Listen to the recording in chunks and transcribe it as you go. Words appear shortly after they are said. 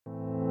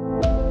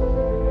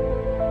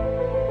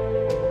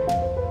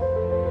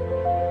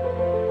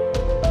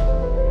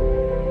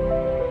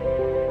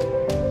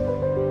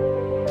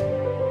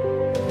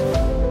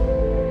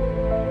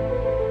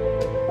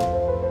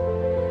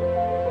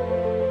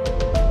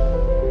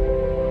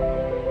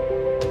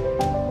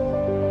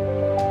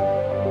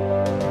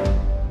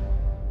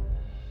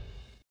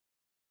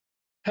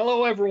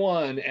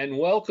everyone, and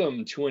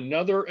welcome to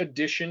another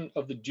edition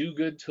of the Do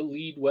Good to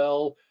Lead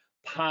Well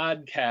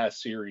podcast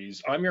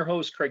series. I'm your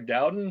host, Craig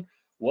Dowden.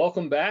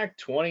 Welcome back,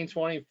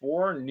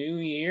 2024, new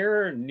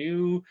year,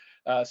 new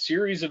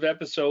series of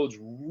episodes.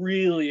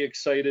 Really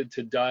excited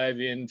to dive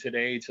in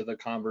today to the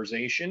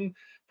conversation.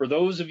 For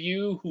those of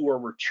you who are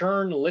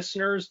return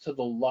listeners to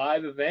the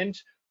live event,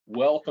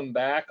 welcome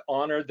back.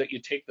 Honored that you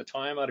take the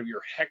time out of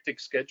your hectic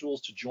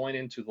schedules to join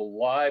into the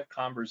live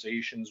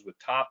conversations with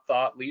top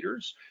thought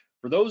leaders.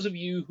 For those of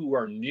you who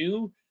are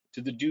new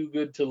to the Do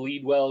Good to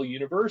Lead Well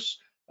universe,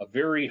 a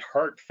very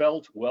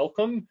heartfelt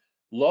welcome.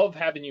 Love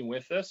having you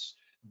with us.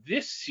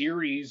 This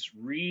series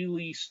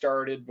really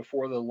started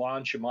before the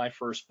launch of my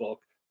first book,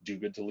 Do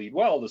Good to Lead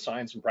Well, The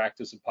Science and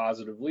Practice of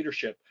Positive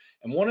Leadership.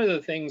 And one of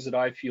the things that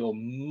I feel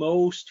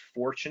most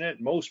fortunate,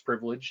 most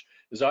privileged,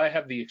 is I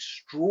have the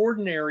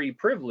extraordinary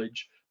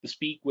privilege to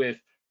speak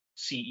with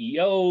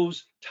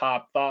CEOs,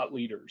 top thought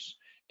leaders.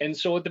 And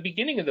so at the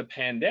beginning of the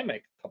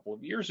pandemic, a couple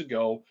of years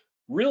ago,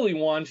 really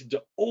wanted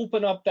to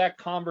open up that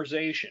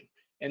conversation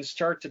and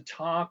start to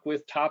talk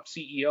with top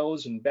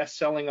CEOs and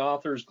best-selling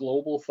authors,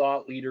 global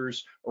thought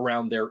leaders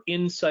around their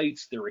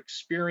insights, their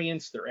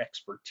experience, their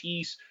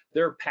expertise,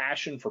 their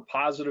passion for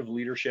positive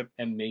leadership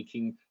and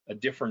making a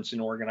difference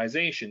in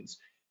organizations.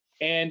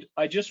 And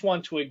I just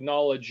want to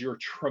acknowledge your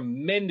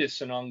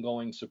tremendous and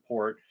ongoing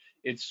support.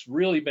 It's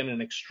really been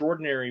an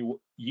extraordinary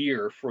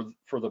year for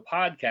the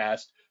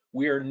podcast.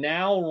 We are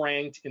now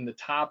ranked in the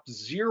top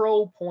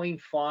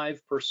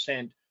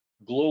 0.5%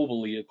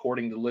 globally,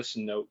 according to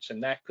Listen Notes,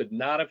 and that could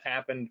not have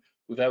happened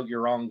without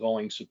your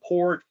ongoing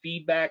support,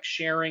 feedback,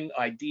 sharing,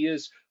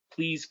 ideas.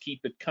 Please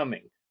keep it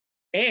coming.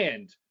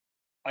 And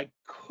I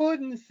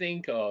couldn't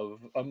think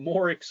of a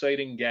more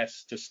exciting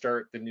guest to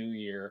start the new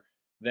year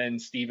than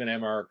Stephen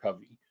M.R.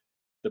 Covey,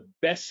 the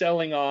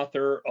best-selling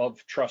author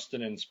of Trust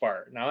and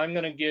Inspire. Now, I'm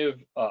going to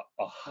give a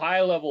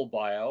high-level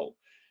bio.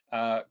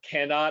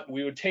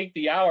 We would take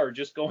the hour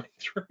just going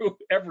through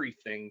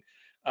everything.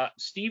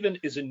 Stephen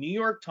is a New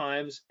York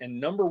Times and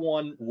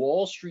 #1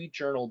 Wall Street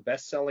Journal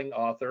best-selling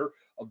author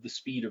of The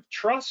Speed of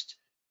Trust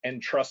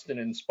and Trust and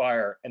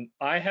Inspire. And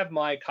I have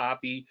my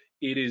copy.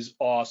 It is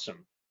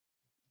awesome.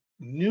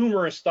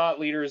 Numerous thought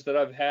leaders that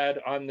I've had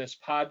on this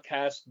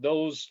podcast,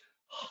 those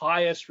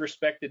highest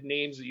respected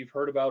names that you've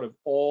heard about, have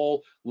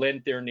all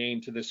lent their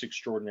name to this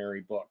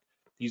extraordinary book.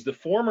 He's the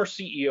former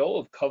CEO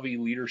of Covey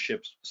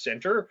Leadership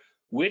Center,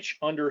 which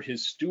under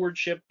his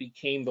stewardship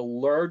became the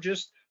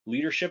largest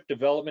leadership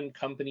development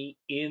company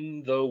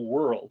in the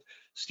world.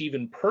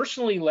 Stephen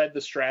personally led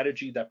the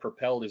strategy that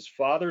propelled his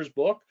father's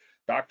book,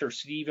 Dr.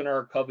 Stephen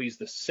R. Covey's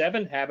The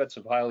 7 Habits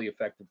of Highly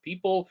Effective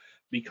People,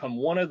 become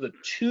one of the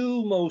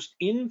 2 most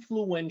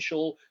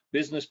influential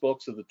business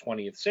books of the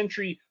 20th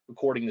century,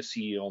 according to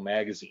CEO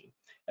magazine.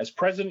 As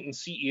president and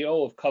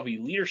CEO of Covey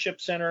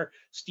Leadership Center,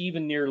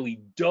 Stephen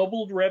nearly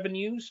doubled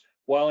revenues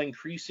while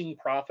increasing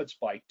profits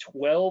by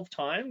 12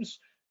 times.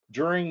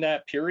 During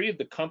that period,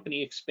 the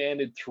company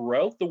expanded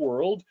throughout the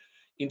world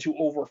into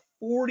over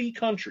 40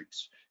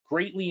 countries,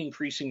 greatly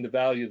increasing the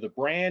value of the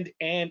brand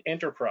and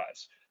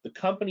enterprise. The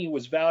company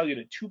was valued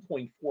at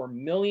 $2.4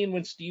 million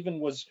when Stephen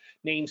was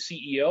named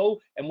CEO,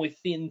 and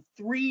within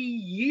 3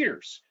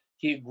 years,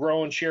 he had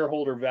grown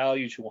shareholder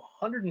value to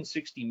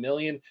 $160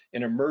 million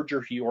in a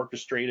merger he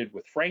orchestrated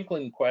with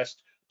FranklinQuest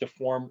to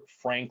form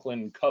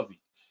FranklinCovey.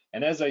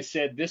 And as I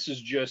said, this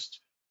is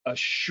just a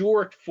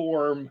short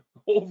form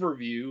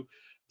overview.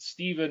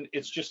 Stephen,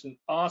 it's just an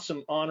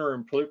awesome honor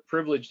and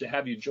privilege to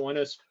have you join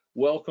us.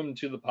 Welcome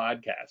to the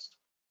podcast.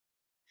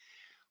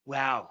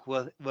 Wow.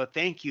 Well,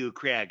 thank you,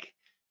 Craig.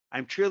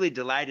 I'm truly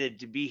delighted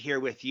to be here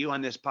with you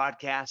on this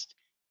podcast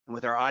and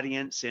with our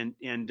audience, and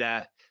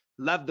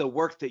love the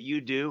work that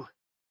you do,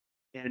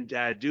 and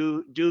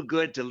do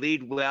good to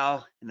lead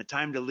well in the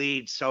time to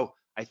lead. So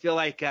I feel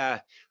like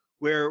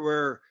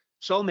we're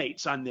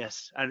soulmates on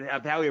this,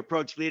 of how we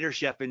approach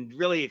leadership, and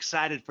really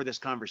excited for this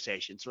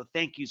conversation. So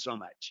thank you so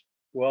much.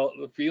 Well,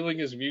 the feeling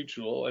is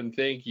mutual, and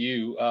thank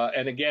you.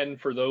 And again,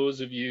 for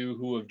those of you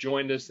who have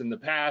joined us in the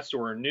past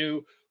or are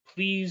new,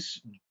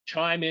 please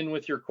chime in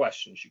with your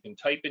questions. You can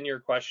type in your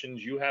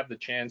questions. You have the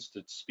chance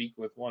to speak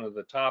with one of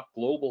the top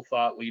global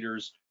thought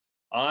leaders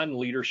on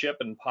leadership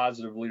and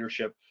positive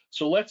leadership.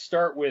 So let's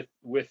start with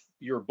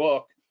your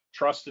book,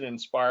 Trust and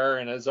Inspire.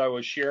 And as I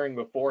was sharing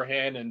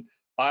beforehand, and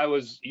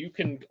you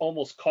can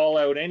almost call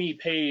out any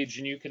page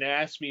and you can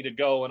ask me to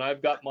go, and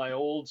I've got my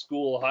old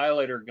school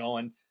highlighter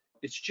going.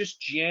 It's just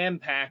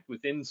jam-packed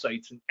with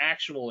insights and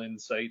actionable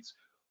insights.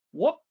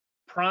 What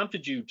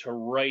prompted you to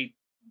write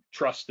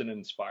Trust and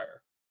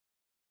Inspire?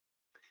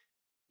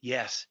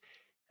 Yes.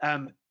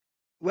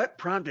 What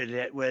prompted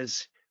it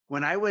was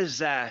when I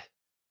was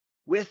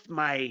with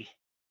my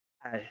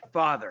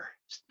father,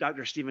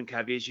 Dr. Stephen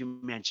Covey, as you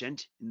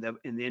mentioned in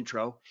the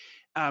intro.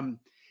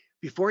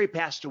 Before he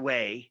passed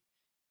away,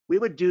 we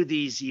would do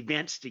these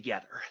events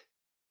together.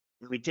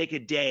 And we'd take a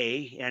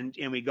day and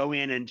we go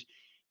in, and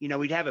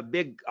we'd have a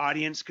big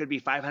audience, could be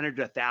 500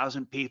 to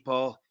 1,000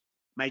 people.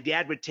 My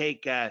dad would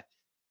take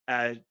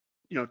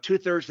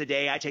 2/3 the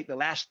day, I take the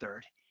last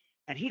third.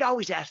 And he'd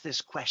always ask this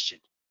question.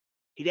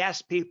 He'd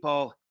ask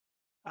people,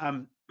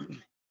 how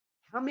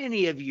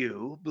many of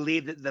you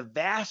believe that the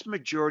vast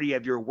majority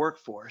of your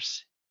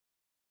workforce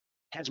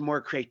has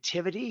more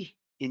creativity,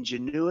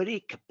 ingenuity,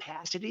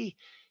 capacity,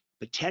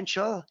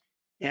 potential,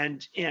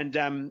 and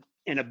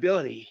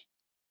ability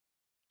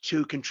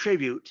to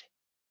contribute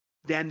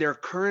than their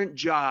current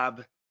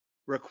job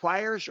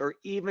requires or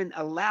even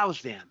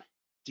allows them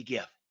to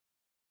give?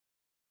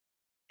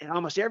 And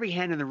almost every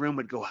hand in the room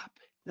would go up.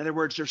 In other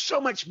words, there's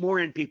so much more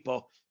in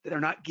people that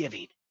are not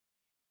giving.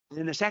 And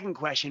then the second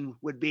question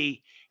would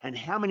be, and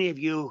how many of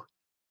you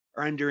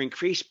are under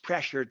increased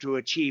pressure to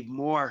achieve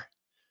more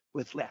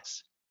with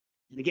less?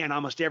 And again,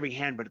 almost every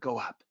hand would go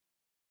up.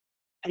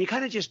 And you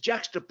kind of just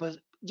juxtapose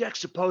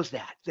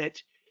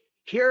that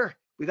here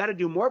we got to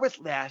do more with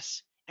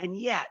less, and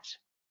yet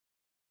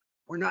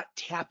we're not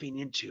tapping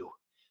into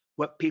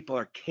what people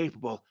are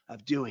capable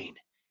of doing.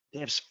 They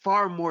have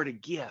far more to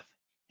give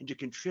and to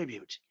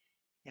contribute,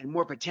 and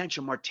more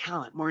potential, more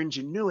talent, more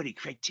ingenuity,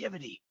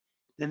 creativity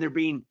than they're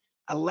being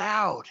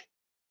allowed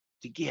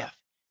to give.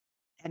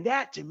 And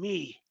that, to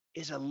me,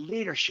 is a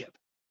leadership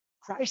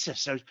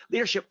crisis, a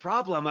leadership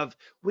problem of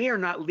we are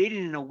not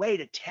leading in a way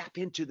to tap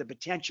into the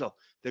potential,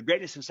 the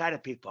greatness inside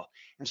of people.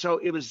 And so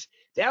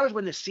that was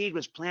when the seed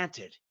was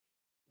planted,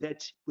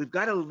 that we've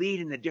got to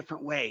lead in a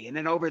different way. And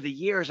then over the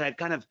years, I've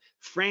kind of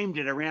framed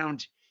it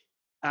around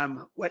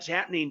what's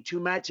happening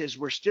too much is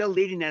we're still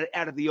leading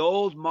out of the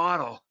old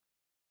model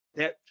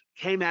that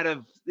came out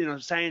of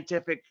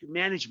scientific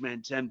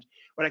management and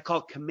what I call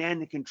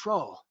command and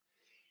control.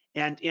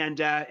 And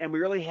we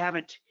really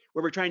haven't,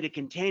 where we're trying to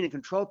contain and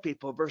control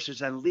people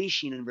versus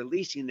unleashing and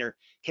releasing their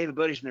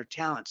capabilities and their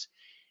talents,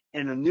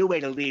 and a new way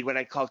to lead, what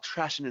I call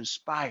trust and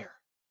inspire.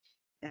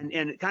 And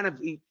it kind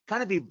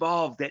of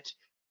evolved that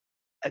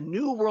a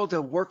new world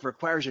of work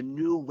requires a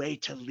new way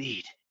to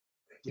lead,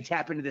 to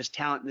tap into this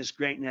talent and this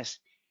greatness.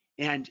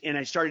 And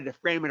I started to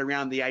frame it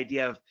around the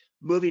idea of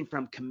moving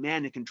from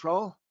command and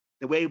control,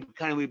 the way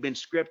we've been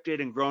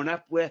scripted and grown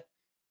up with,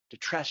 to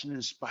trust and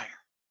inspire.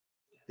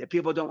 That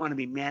people don't want to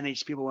be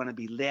managed, people want to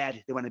be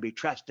led, they want to be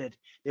trusted,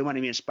 they want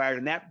to be inspired,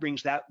 and that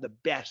brings out the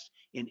best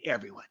in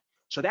everyone.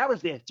 So that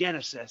was the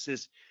genesis,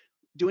 is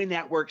doing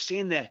that work,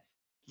 seeing the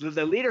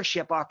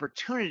leadership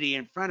opportunity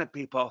in front of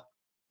people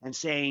and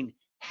saying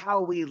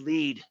how we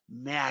lead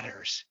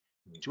matters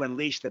to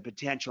unleash the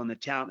potential and the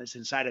talent that's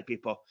inside of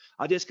people.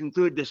 I'll just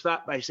conclude this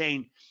thought by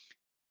saying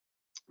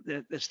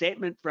the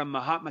statement from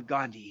Mahatma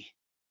Gandhi.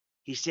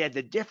 He said,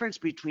 the difference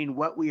between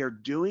what we are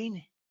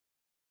doing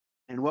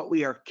and what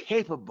we are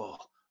capable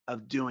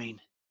of doing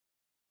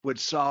would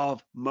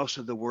solve most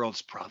of the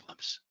world's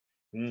problems.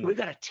 So we've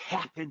got to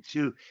tap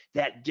into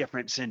that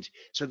difference, and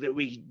so that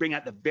we bring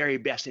out the very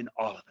best in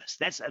all of us.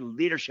 That's a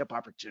leadership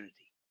opportunity.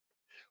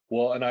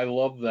 Well, and I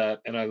love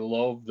that. And I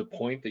love the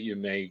point that you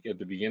make at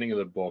the beginning of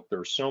the book. There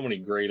are so many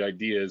great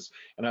ideas.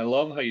 And I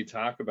love how you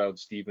talk about,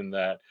 Stephen,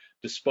 that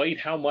despite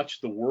how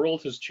much the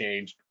world has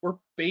changed, we're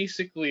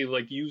basically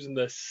like using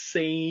the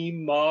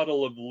same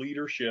model of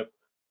leadership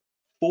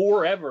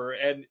forever.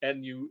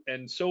 And you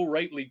so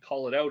rightly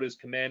call it out as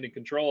command and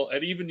control.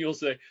 And even you'll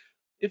say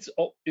it's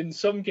in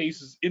some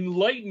cases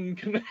enlightened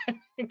command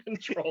and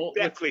control.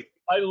 Exactly.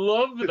 I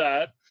love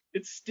that.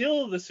 It's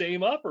still the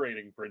same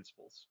operating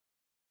principles.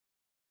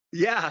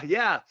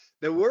 Yeah.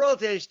 The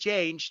world has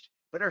changed,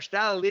 but our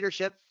style of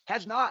leadership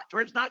has not,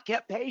 or it's not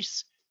kept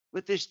pace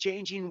with this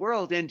changing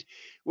world. And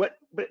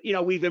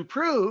we've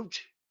improved.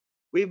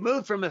 We've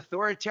moved from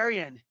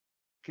authoritarian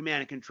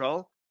command and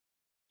control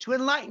to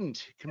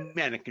enlightened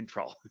command and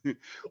control,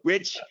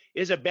 which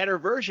is a better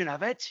version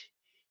of it.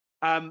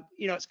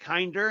 It's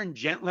kinder and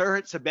gentler.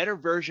 It's a better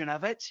version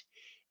of it.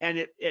 And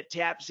it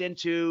taps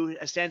into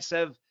a sense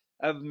of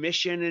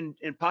mission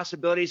and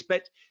possibilities,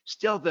 but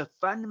still the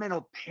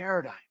fundamental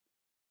paradigm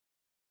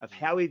of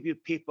how we view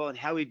people and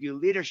how we view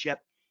leadership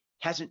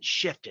hasn't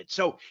shifted.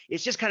 So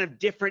it's just kind of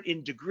different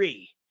in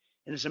degree,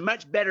 and it's a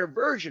much better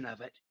version of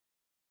it,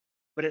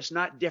 but it's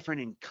not different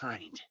in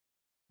kind.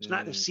 It's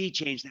not the sea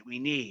change that we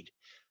need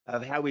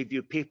of how we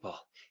view people.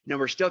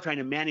 We're still trying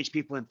to manage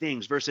people and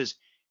things versus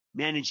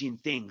managing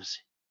things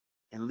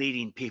and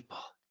leading people.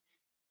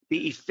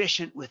 Be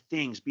efficient with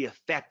things, be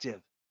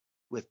effective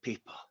with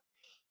people.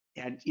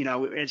 And,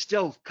 it's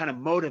still kind of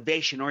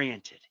motivation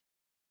oriented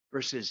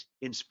versus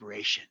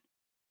inspiration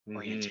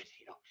oriented.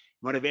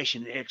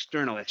 Motivation,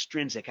 external,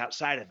 extrinsic,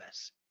 outside of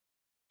us.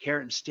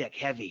 Carrot and stick,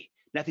 heavy.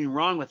 Nothing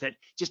wrong with it,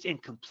 just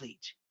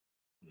incomplete.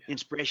 Yeah.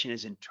 Inspiration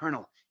is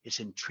internal, it's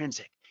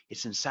intrinsic,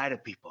 it's inside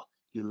of people.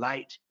 You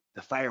light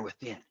the fire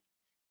within.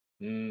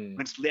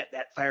 Once lit,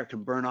 that fire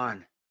can burn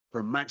on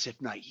for months,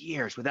 if not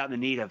years, without the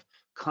need of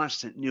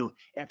constant new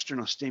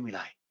external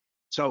stimuli.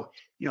 So,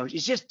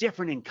 it's just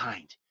different in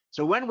kind.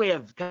 So one way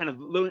of kind of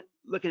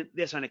looking at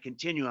this on a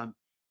continuum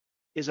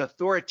is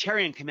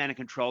authoritarian command and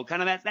control.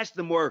 Kind of that's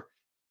the more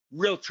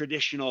real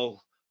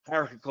traditional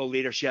hierarchical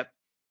leadership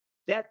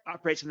that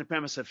operates on the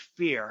premise of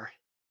fear,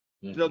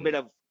 a little bit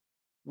of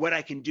what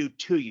I can do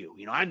to you.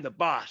 I'm the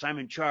boss, I'm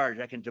in charge,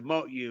 I can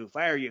demote you,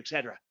 fire you,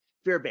 etc.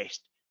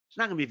 Fear-based. it's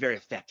not going to be very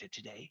effective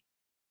today.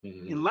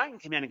 Mhm.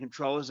 Enlightened command and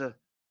control is a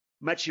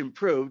much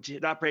improved.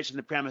 It operates on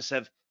the premise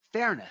of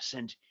fairness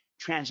and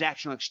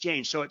transactional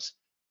exchange. So it's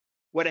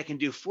what I can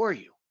do for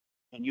you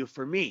and you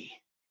for me.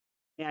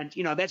 And,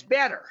 that's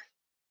better,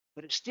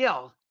 but it's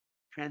still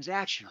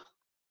transactional.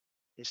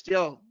 It's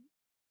still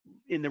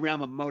in the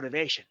realm of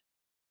motivation.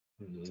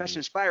 Such Mhm.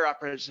 inspire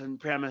operates on the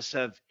premise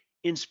of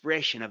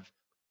inspiration, of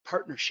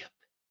partnership,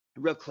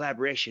 and real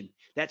collaboration.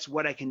 That's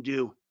what I can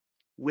do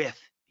with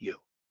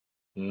you.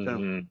 So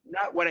Mhm.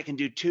 not what I can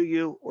do to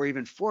you or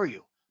even for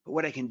you, but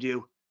what I can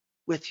do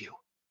with you.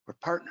 We're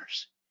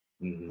partners.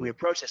 When we Mhm.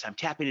 approach this, I'm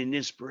tapping in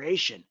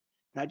inspiration,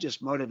 not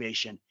just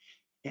motivation.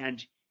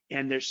 And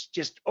there's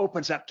just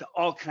opens up to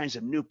all kinds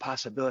of new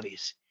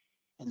possibilities.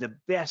 And the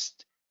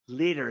best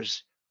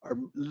leaders are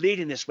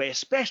leading this way,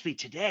 especially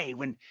today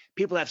when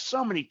people have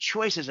so many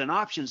choices and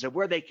options of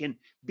where they can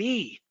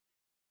be.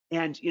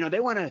 And they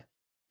want to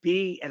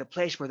be at a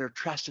place where they're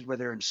trusted, where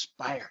they're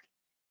inspired,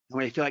 and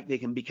where they feel like they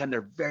can become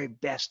their very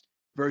best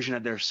version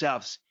of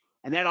themselves.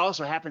 And that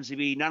also happens to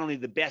be not only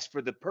the best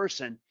for the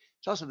person,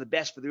 it's also the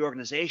best for the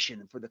organization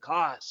and for the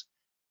cause,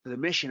 for the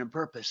mission and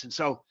purpose. And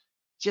so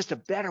it's just a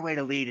better way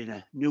to lead in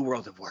a new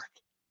world of work.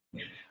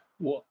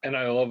 Well, and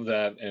I love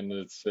that, and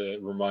it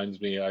reminds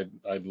me.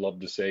 I'd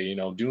love to say,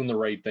 doing the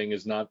right thing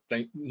is not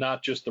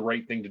just the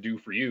right thing to do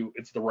for you.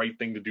 It's the right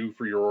thing to do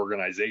for your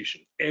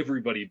organization.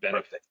 Everybody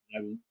benefits,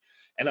 Perfect.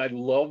 and I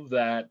love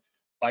that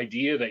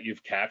idea that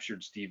you've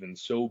captured, Stephen,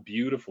 so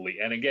beautifully.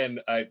 And again,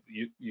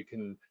 you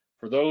can,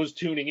 for those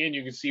tuning in,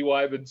 you can see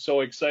why I've been so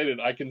excited.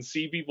 I can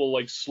see people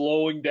like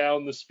slowing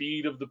down the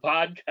speed of the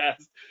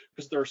podcast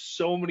because there are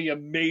so many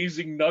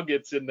amazing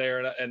nuggets in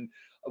there, and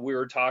we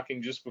were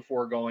talking just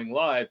before going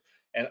live,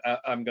 and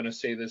I'm going to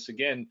say this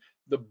again.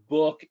 The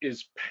book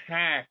is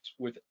packed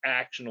with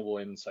actionable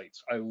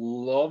insights. I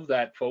love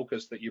that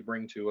focus that you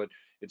bring to it.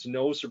 It's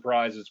no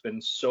surprise it's been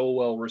so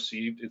well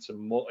received. It's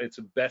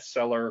a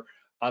bestseller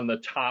on the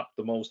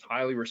most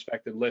highly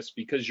respected list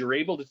because you're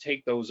able to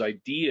take those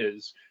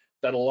ideas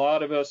that a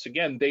lot of us,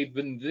 again, they've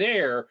been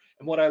there.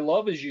 And what I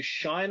love is you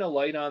shine a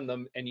light on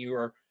them, and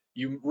you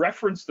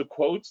reference the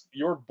quotes.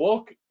 Your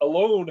book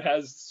alone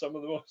has some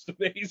of the most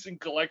amazing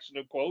collection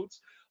of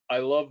quotes. I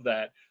love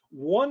that.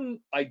 One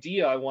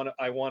idea I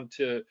want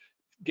to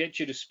get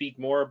you to speak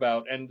more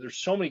about, and there's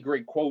so many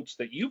great quotes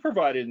that you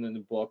provided in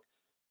the book.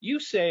 You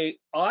say,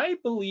 I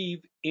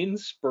believe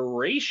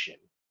inspiration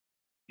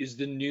is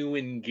the new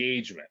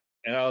engagement.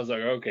 And I was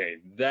like, okay,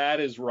 that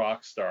is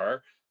rock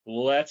star.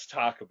 Let's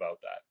talk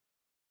about that.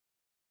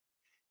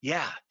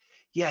 Yeah.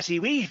 Yeah. See,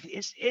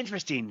 it's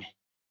interesting.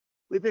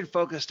 We've been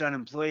focused on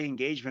employee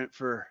engagement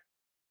for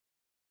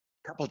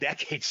a couple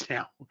decades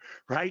now,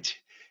 right?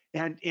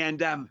 And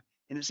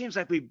it seems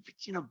like we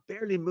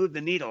barely moved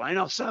the needle. I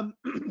know some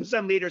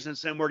some leaders and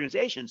some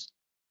organizations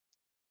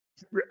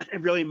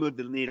have really moved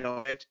the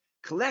needle. But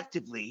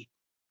collectively,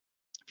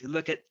 if you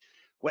look at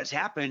what's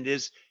happened,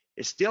 is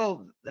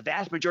still the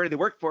vast majority of the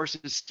workforce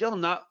is still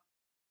not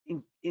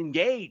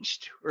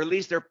engaged, or at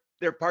least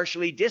they're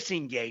partially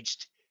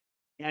disengaged,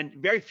 and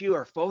very few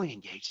are fully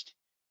engaged.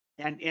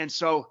 And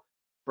so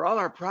for all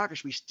our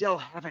progress, we still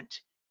haven't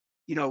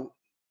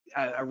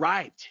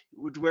arrived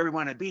to where we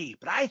want to be.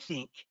 But I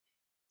think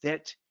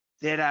that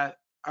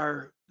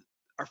our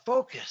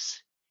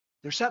focus,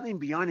 there's something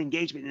beyond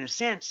engagement. In a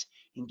sense,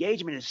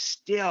 engagement is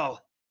still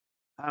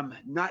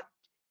not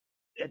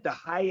at the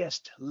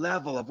highest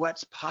level of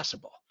what's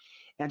possible.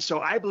 And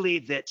so I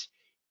believe that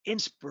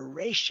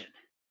inspiration,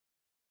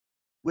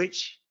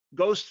 which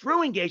goes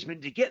through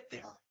engagement to get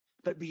there,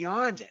 but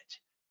beyond it,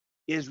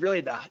 is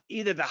really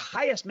either the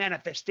highest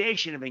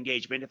manifestation of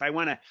engagement.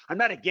 I'm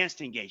not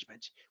against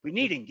engagement. We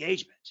need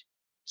engagement.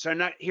 So I'm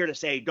not here to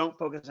say don't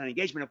focus on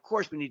engagement. Of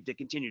course, we need to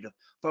continue to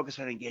focus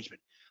on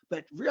engagement.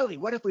 But really,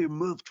 what if we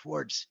move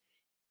towards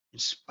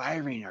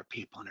inspiring our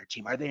people on our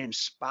team? Are they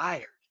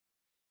inspired?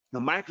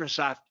 Now,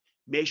 Microsoft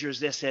measures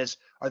this as,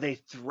 are they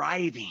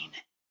thriving?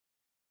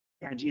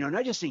 And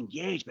not just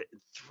engaged, but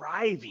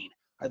thriving.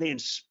 Are they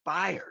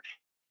inspired?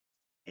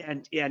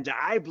 And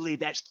I believe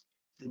that's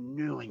the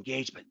new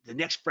engagement, the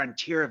next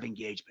frontier of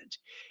engagement.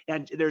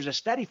 And there's a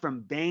study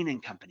from Bain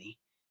and Company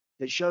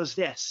that shows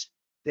this,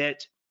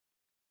 that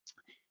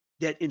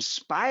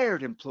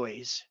inspired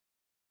employees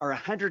are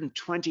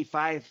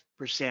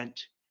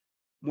 125%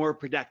 more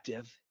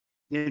productive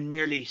than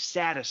merely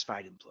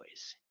satisfied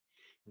employees.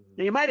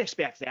 Now you might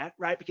expect that,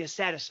 right? Because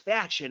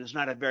satisfaction is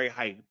not a very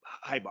high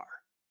bar.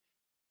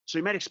 So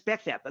you might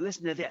expect that, but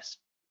listen to this.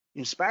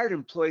 Inspired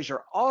employees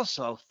are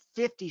also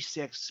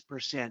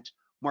 56%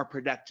 more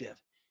productive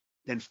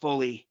than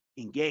fully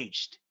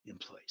engaged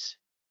employees.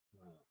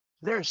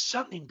 There's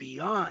something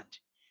beyond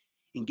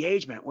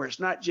engagement where it's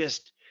not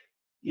just,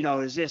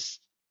 is this,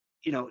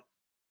 am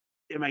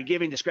I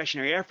giving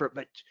discretionary effort,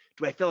 but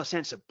do I feel a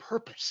sense of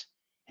purpose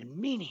and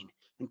meaning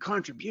and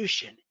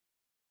contribution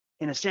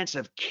and a sense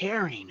of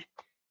caring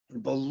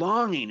and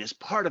belonging as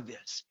part of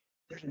this?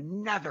 There's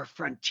another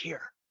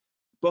frontier,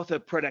 both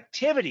of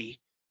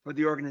productivity for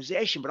the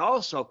organization, but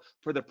also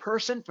for the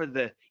person, for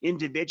the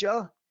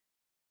individual.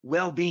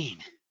 well-being,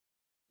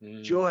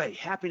 Mm. joy,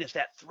 happiness,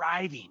 that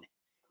thriving.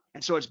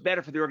 And so it's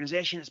better for the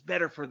organization, it's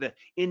better for the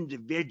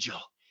individual.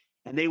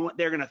 And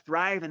they're going to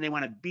thrive and they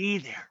want to be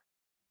there.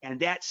 And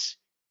that's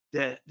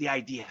the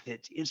idea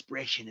that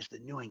inspiration is the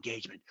new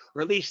engagement,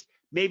 or at least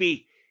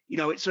maybe,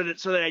 so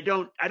that I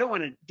don't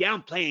want to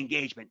downplay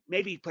engagement.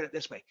 Maybe put it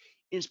this way: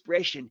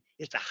 inspiration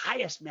is the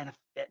highest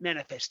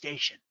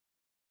manifestation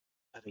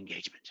of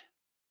engagement.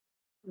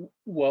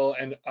 Well,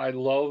 and I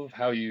love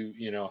how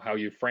how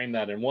you frame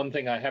that. And one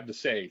thing I have to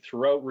say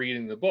throughout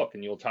reading the book,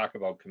 and you'll talk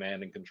about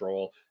command and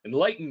control,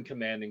 enlightened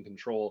command and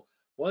control.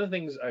 One of the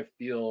things I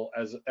feel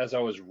as I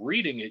was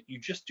reading it, you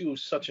just do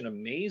such an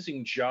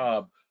amazing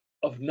job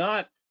of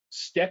not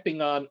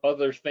stepping on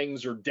other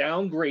things or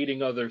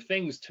downgrading other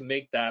things to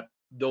make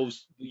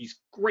these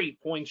great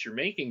points you're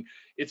making.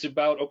 It's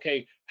about,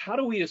 okay, how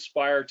do we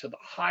aspire to the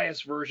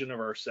highest version of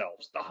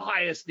ourselves, the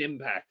highest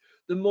impact,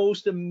 the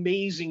most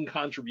amazing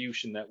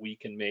contribution that we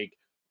can make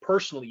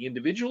personally,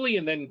 individually,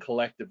 and then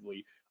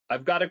collectively.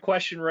 I've got a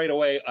question right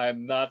away.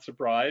 I'm not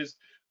surprised.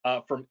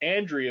 From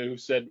Andrea, who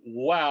said,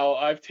 wow,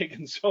 I've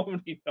taken so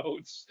many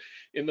notes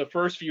in the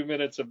first few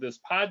minutes of this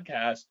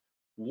podcast.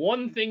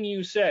 One thing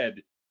you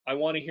said, I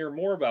want to hear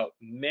more about: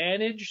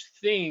 manage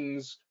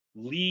things,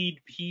 lead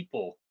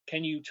people.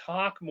 Can you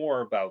talk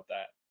more about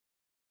that?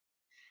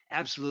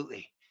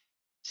 Absolutely.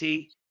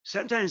 See,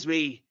 sometimes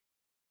we've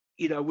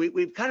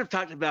kind of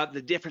talked about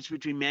the difference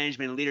between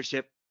management and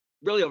leadership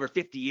really over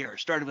 50 years,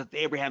 started with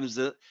Abraham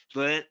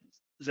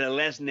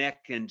Zalesnik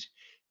and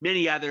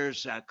many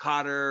others,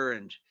 Cotter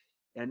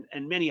and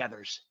many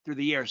others through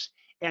the years.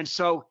 And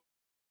so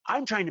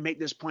I'm trying to make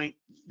this point: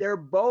 they're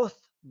both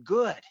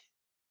good.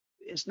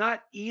 It's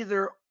not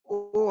either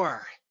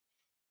or.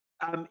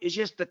 It's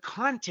just the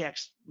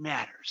context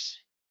matters.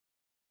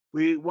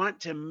 We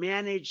want to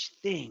manage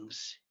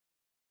things,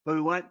 but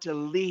we want to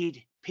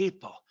lead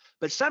people.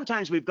 But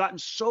sometimes we've gotten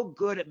so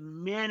good at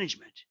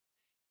management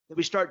that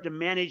we start to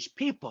manage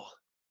people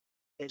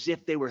as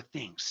if they were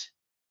things.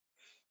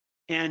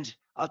 And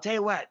I'll tell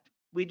you what,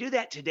 we do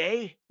that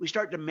today. We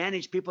start to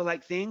manage people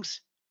like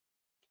things.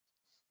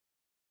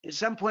 At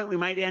some point, we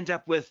might end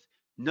up with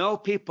no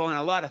people and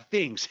a lot of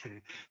things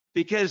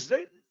because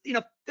they're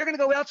going to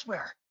go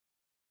elsewhere.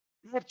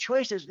 They have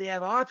choices. They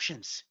have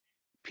options.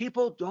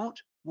 People don't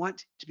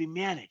want to be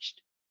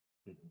managed,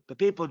 but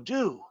people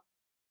do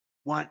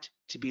want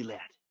to be led.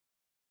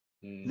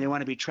 And they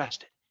want to be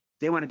trusted.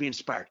 They want to be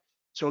inspired.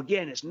 So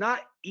again, it's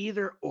not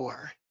either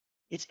or,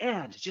 it's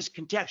and. It's just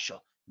contextual.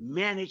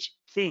 Manage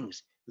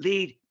things,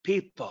 lead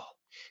people.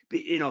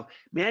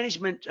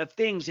 Management of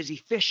things is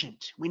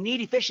efficient. We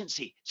need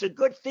efficiency. It's a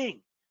good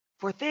thing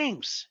for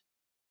things.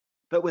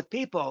 But with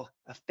people,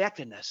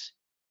 effectiveness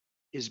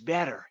is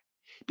better.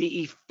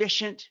 Be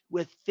efficient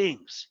with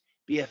things.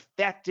 Be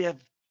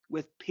effective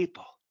with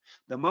people.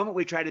 The moment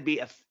we try to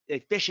be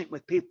efficient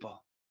with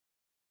people,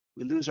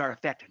 we lose our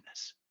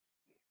effectiveness.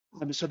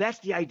 So that's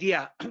the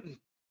idea,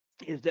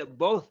 is that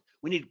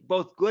we need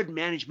both good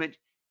management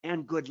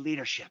and good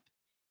leadership.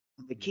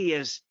 And the key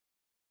is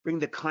bring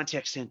the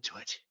context into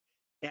it.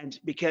 And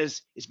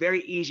because it's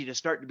very easy to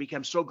start to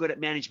become so good at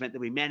management that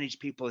we manage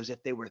people as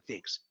if they were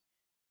things.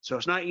 So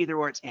it's not either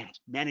or, it's and.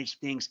 Manage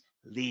things,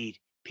 lead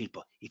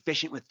people.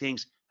 Efficient with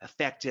things,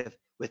 effective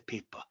with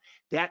people.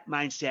 That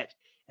mindset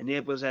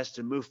enables us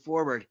to move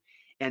forward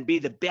and be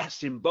the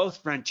best in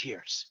both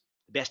frontiers,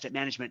 the best at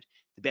management,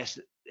 the best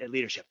at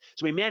leadership.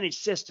 So we manage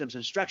systems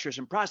and structures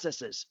and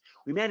processes.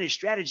 We manage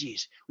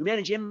strategies. We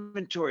manage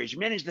inventories. We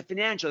manage the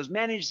financials,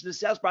 manage the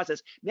sales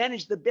process,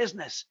 manage the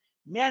business,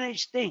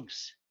 manage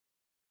things,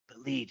 but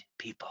lead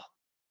people.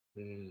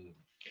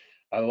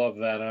 I love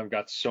that. I've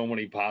got so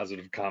many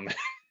positive comments.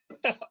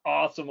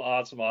 Awesome,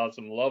 awesome,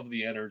 awesome. Love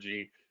the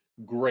energy.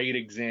 Great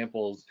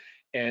examples.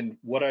 And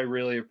what I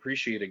really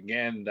appreciate,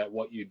 again, that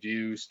what you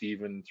do,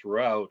 Stephen,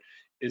 throughout,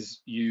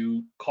 is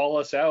you call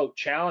us out,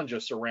 challenge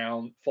us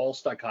around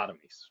false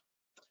dichotomies,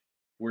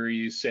 where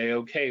you say,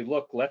 okay,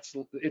 look,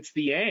 it's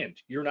the and.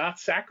 You're not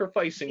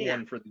sacrificing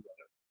one for the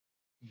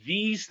other.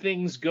 These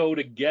things go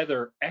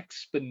together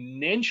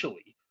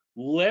exponentially.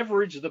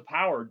 Leverage the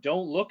power.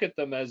 Don't look at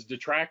them as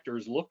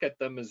detractors. Look at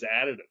them as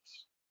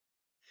additives.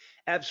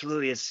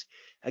 Absolutely. It's,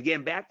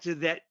 again, back to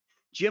that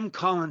Jim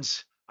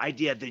Collins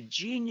idea, the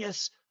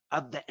genius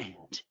of the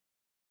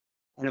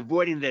and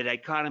avoiding the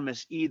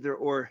dichotomous either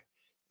or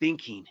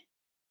thinking,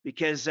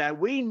 because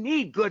we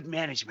need good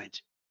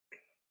management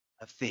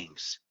of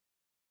things.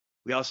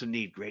 We also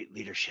need great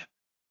leadership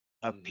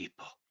of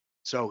people.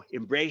 So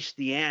embrace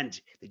the and,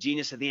 the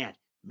genius of the and.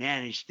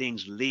 Manage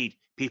things, lead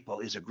people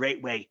is a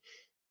great way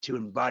to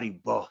embody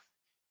both.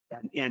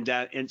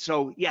 And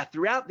so, yeah,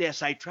 throughout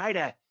this,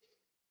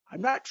 I'm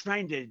not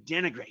trying to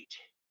denigrate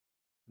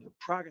the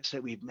progress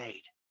that we've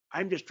made.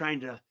 I'm just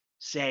trying to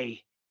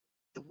say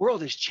the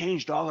world has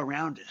changed all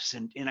around us.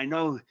 And I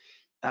know,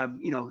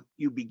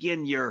 you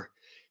begin your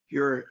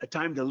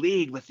time to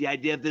lead with the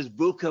idea of this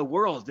VUCA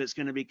world that's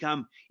going to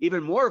become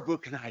even more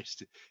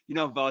VUCAized,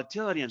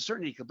 volatility,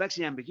 uncertainty,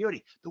 complexity,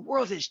 ambiguity. The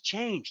world has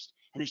changed.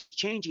 and it's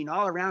changing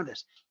all around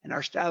us. And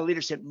our style of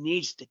leadership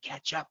needs to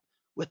catch up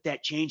with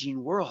that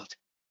changing world.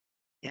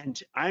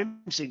 And I'm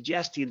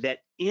suggesting that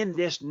in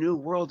this new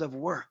world of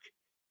work,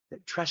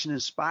 that trust and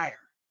inspire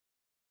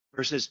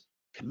versus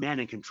command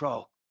and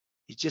control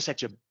is just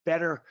such a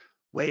better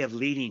way of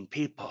leading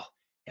people,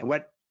 and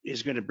what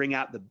is going to bring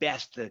out the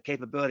best, the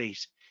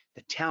capabilities,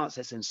 the talents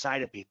that's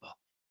inside of people,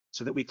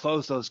 so that we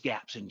close those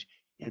gaps and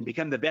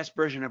become the best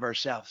version of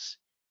ourselves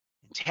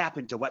and tap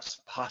into what's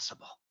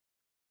possible.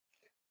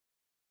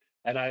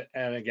 And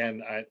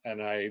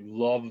I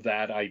love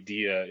that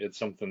idea. It's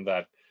something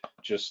that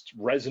just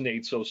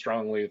resonates so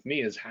strongly with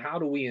me, is how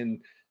do we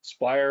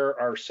inspire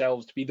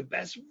ourselves to be the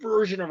best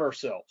version of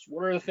ourselves?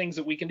 What are the things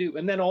that we can do?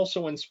 And then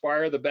also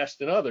inspire the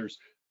best in others.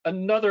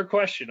 Another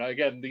question,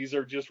 again, these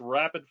are just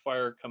rapid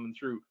fire coming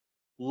through.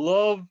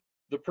 Love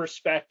the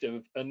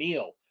perspective.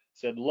 Anil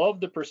said,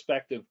 love the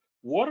perspective.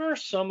 What are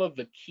some of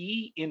the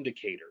key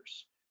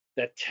indicators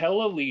that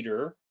tell a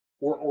leader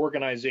or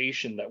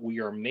organization that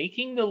we are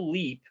making the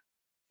leap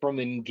from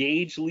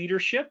engaged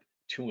leadership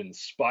to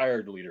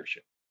inspired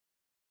leadership?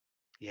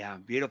 Yeah,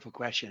 beautiful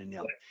question,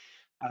 Anil.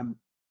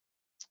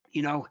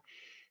 You know,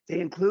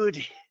 they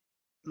include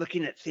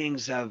looking at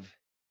things of,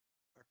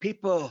 are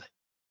people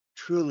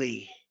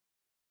truly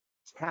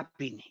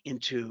tapping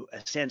into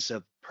a sense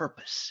of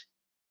purpose,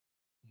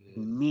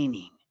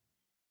 meaning,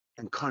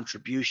 and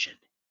contribution.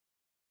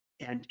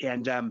 And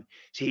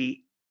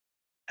see,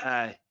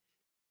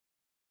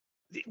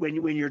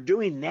 when you're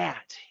doing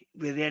that,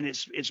 then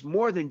it's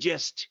more than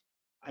just,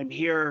 I'm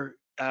here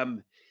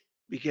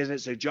because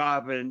it's a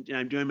job and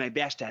I'm doing my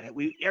best at it.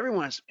 Everyone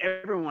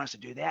wants to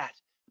do that,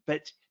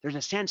 but there's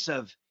a sense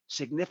of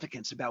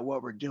significance about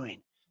what we're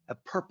doing, a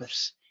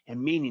purpose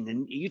and meaning.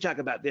 And you talk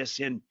about this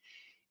in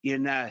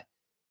do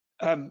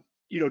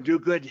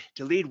good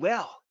to lead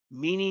well,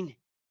 meaning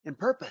and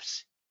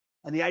purpose.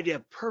 And the idea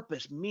of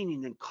purpose,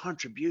 meaning, and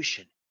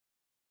contribution,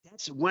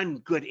 that's one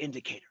good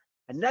indicator.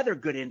 Another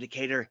good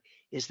indicator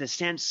is the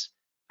sense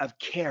of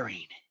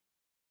caring.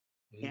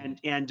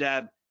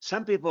 And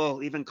some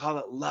people even call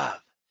it love,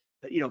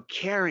 but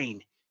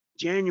caring,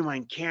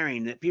 genuine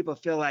caring, that people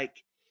feel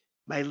like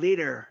my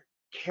leader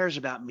cares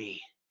about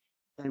me.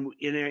 And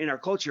in our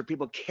culture,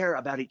 people care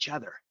about each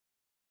other.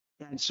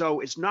 And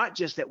so it's not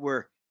just that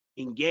we're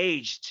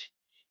engaged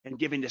and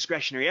giving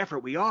discretionary effort,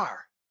 we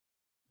are,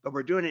 but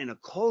we're doing it in a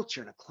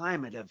culture and a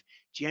climate of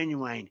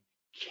genuine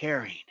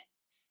caring.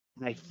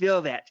 And I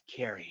feel that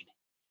caring.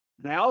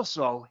 And I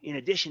also, in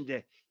addition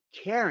to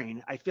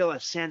caring, I feel a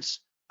sense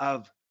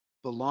of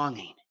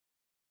belonging.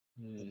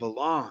 I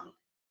belong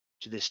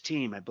to this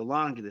team. I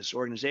belong to this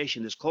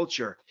organization, this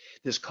culture,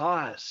 this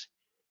cause.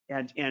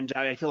 And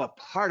I feel a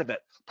part of it.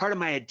 Part of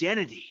my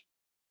identity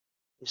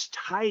is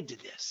tied to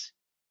this.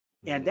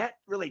 And that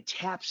really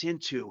taps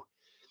into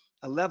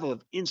a level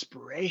of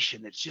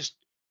inspiration that's just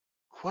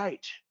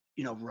quite,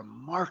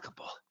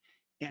 remarkable.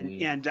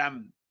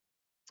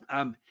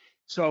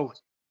 So,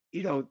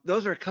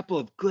 those are a couple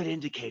of good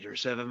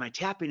indicators of, am I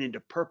tapping into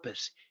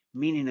purpose,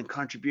 meaning, and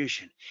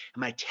contribution?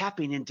 Am I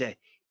tapping into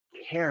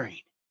caring?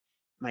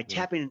 Am I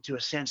tapping into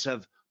a sense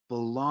of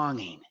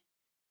belonging?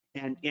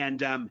 And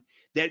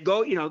that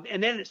go,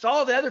 and then it's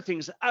all the other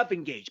things of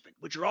engagement,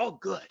 which are all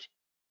good,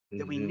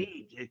 that we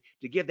need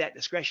to give that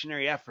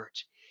discretionary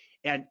effort.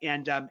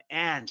 And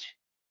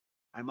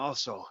I'm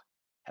also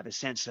have a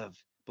sense of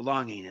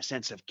belonging, a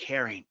sense of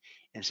caring,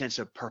 and a sense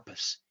of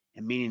purpose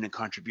and meaning and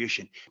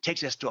contribution. It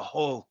takes us to a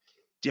whole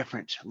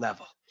different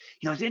level.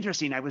 It's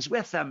interesting. I was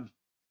with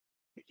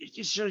it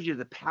just shows you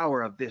the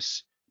power of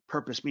this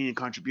purpose, meaning, and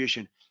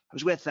contribution. I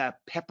was with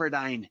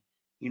Pepperdine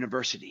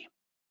University,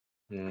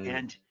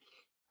 and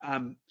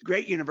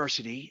great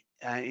university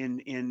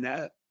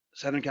in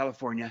Southern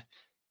California,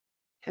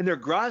 and their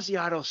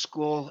Graziato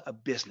School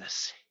of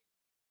Business.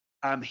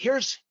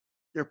 Here's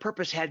their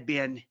purpose had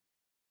been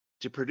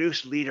to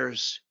produce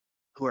leaders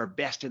who are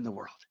best in the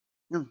world.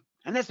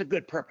 And that's a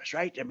good purpose,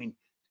 right? I mean,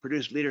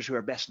 produce leaders who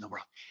are best in the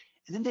world.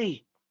 And then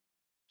they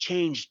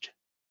changed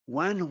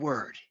one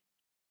word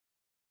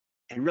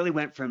and really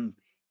went from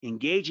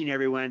engaging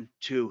everyone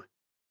to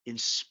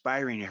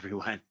inspiring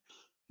everyone,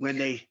 when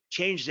they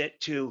changed it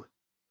to,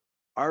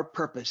 our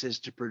purpose is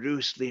to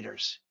produce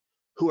leaders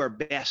who are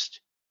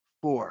best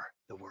for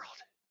the world.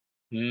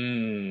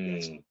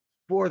 Best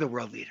for the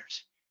world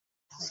leaders.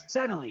 Right.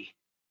 Suddenly,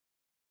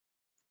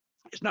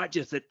 it's not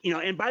just that,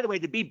 and by the way,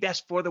 to be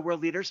best for the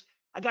world leaders,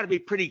 I got to be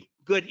pretty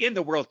good in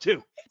the world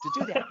too to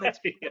do that. But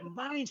the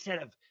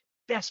mindset of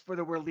best for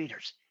the world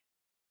leaders,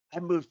 I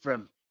moved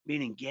from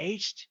being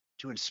engaged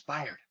to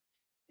inspired.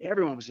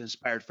 Everyone was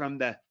inspired, from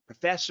the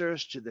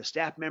professors to the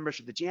staff members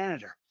to the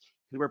janitor,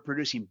 who were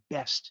producing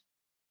best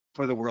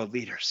for the world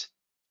leaders.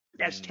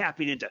 That's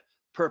tapping into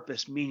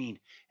purpose, meaning,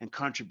 and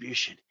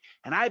contribution.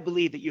 And I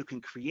believe that you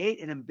can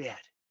create and embed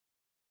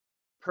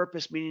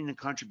purpose, meaning, and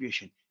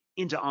contribution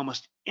into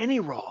almost any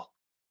role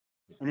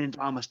and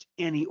into almost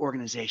any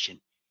organization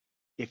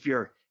if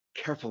you're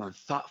careful and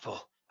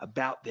thoughtful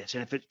about this.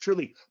 And if it's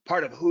truly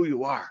part of who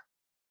you are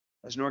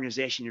as an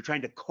organization, you're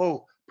trying to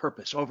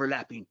co-purpose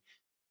overlapping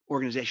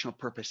organizational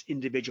purpose,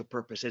 individual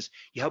purpose, as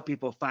you help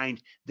people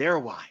find their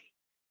why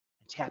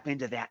and tap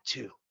into that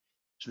too.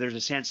 So there's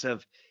a sense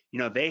of,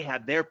 they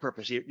have their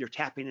purpose. You're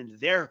tapping into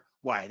their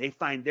why. They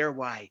find their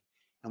why,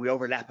 and we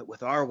overlap it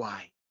with our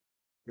why.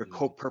 You're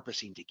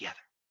co-purposing together.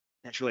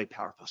 That's really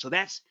powerful. So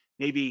that's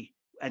maybe,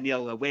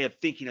 Anil, a way of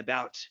thinking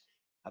about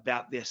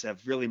this,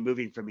 of really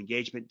moving from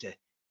engagement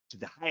to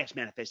the highest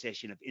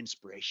manifestation of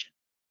inspiration.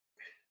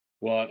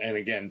 Well, and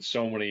again,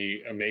 so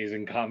many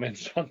amazing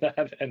comments on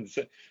that, and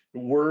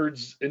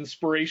words,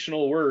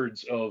 inspirational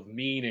words of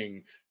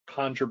meaning,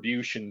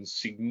 contribution,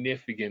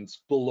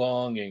 significance,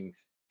 belonging,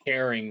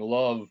 caring,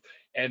 love.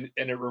 And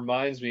it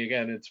reminds me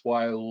again, it's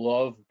why I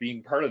love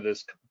being part of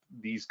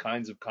these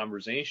kinds of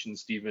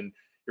conversations, Stephen.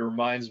 It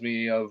reminds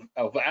me of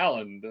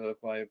Alan,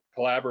 my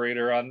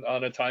collaborator on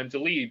A Time to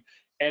Lead.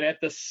 And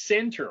at the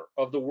center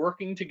of the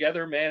working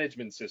together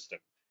management system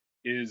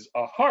is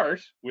a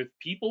heart with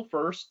people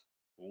first,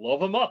 love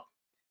them up.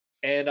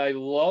 And I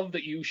love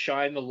that you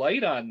shine the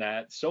light on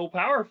that so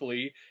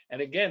powerfully.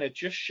 And again, it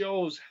just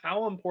shows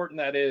how important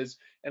that is.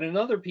 And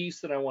another piece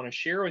that I want to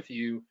share with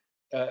you,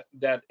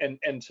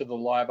 and to the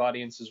live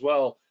audience as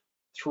well,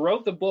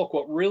 throughout the book,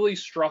 what really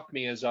struck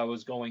me as I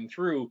was going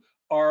through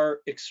are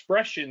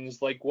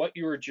expressions like what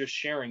you were just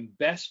sharing,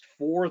 best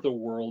for the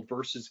world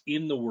versus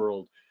in the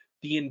world.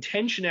 The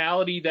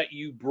intentionality that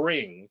you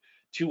bring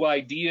to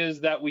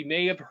ideas that we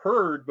may have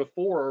heard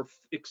before,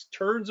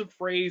 turns of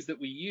phrase that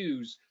we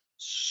use,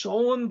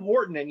 so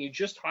important. And you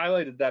just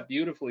highlighted that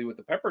beautifully with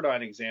the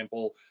Pepperdine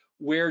example,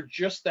 where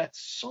just that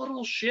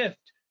subtle shift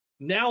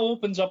now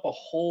opens up a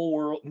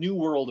whole new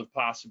world of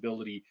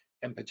possibility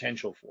and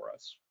potential for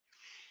us.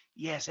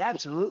 Yes,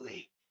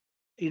 absolutely.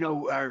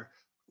 Our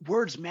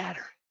words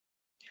matter,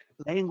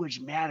 language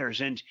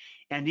matters, and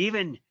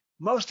even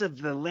most of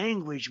the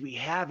language we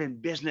have in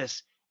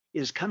business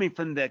is coming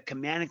from the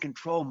command and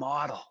control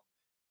model.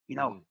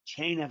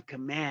 Chain of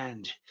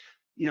command,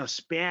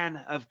 span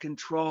of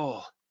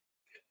control.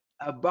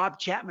 Bob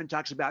Chapman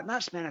talks about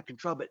not span of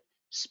control, but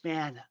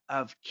span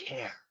of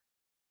care.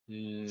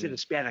 Instead of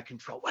span of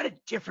control. What a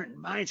different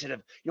mindset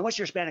of, what's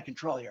your span of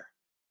control here?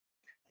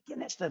 Again,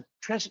 that's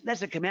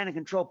the command and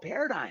control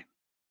paradigm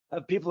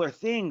of people or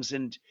things,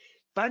 and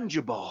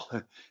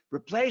fungible,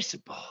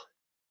 replaceable.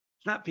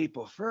 It's not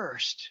people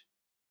first,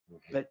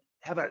 but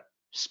how about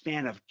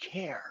span of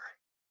care?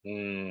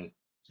 The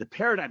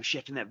paradigm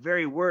shift in that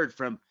very word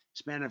from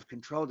span of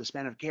control to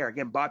span of care.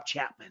 Again, Bob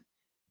Chapman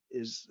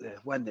is the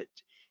one that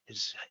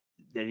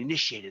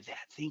initiated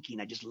that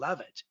thinking. I just love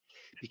it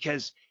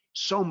because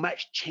so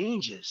much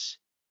changes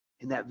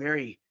in that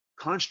very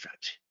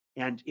construct,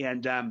 and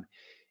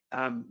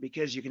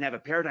because you can have a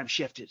paradigm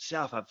shift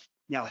itself of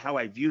now how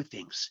I view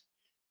things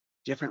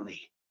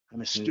differently.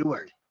 I'm a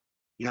steward.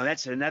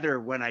 That's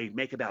another one I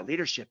make about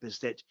leadership, is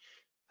that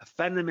a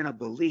fundamental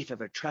belief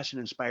of a trust and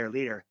inspire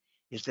leader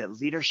is that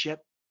leadership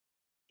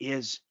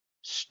is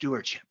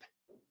stewardship.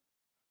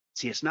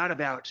 See, it's not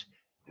about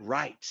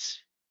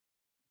rights.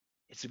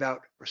 It's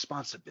about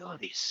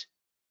responsibilities.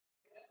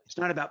 It's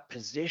not about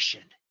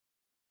position.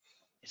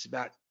 It's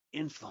about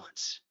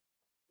influence.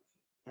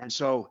 And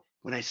so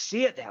when I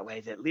see it that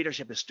way, that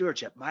leadership is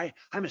stewardship,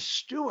 I'm a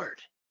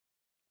steward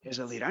as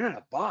a leader. I'm not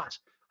a boss.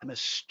 I'm a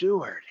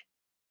steward.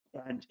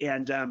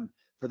 And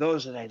for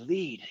those that I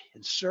lead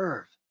and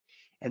serve.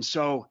 And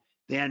so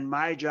then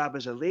my job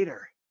as a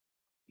leader,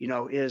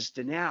 is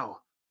to now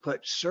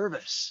put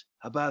service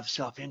above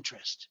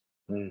self-interest.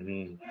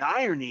 The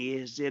irony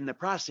is, in the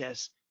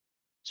process,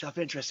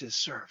 self-interest is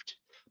served.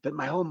 But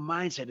my whole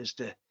mindset is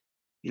to,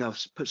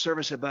 put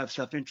service above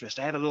self-interest.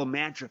 I have a little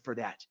mantra for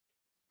that.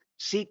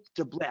 Seek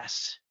to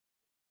bless,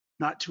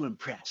 not to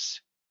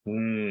impress.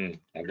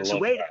 It's a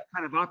way to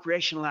kind of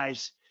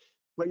operationalize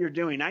what you're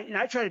doing.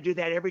 I try to do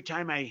that every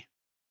time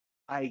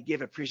I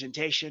give a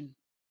presentation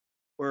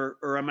or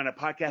I'm on a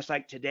podcast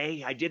like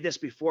today. I did this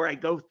before. I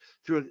go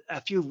through a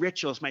few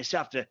rituals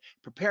myself to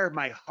prepare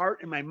my heart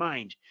and my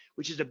mind,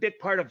 which is a big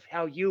part of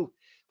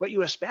what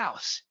you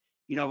espouse,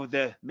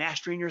 the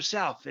mastering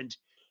yourself and,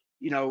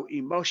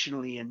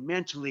 emotionally and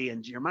mentally,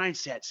 and your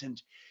mindsets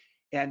and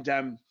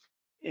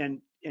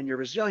your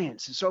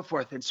resilience and so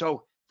forth. And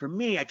so for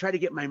me, I try to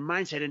get my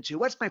mindset into,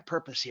 what's my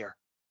purpose here?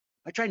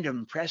 Am I trying to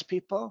impress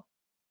people?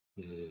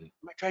 Am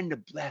I trying to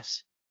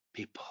bless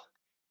people?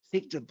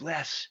 Seek to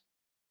bless,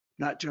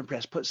 not to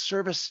impress. Put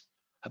service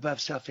above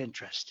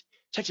self-interest.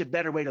 Such a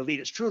better way to lead.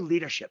 It's true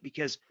leadership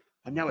because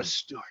I'm now a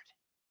steward.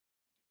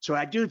 So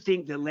I do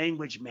think that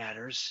language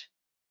matters,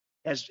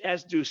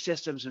 as do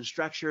systems and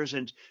structures,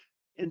 and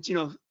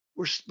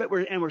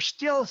we're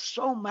still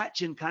so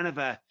much in kind of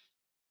a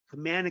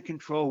command and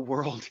control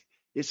world.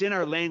 It's in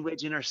our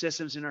language, in our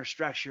systems, in our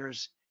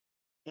structures,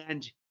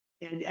 and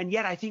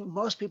yet I think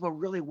most people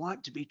really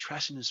want to be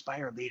trust and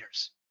inspire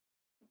leaders.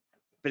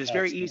 But it's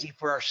very easy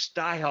for our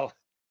style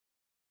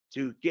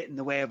to get in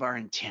the way of our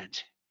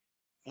intent,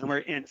 and we're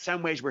in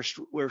some ways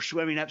we're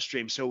swimming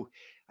upstream. So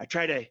I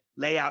try to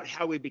lay out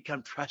how we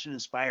become trust and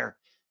inspire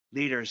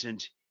leaders,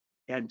 and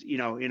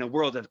in a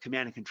world of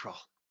command and control.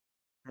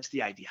 That's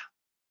the idea.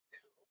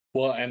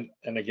 Well, and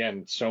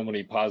again, so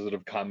many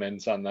positive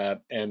comments on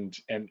that, and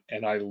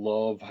I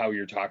love how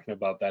you're talking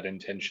about that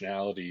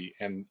intentionality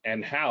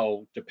and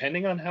how,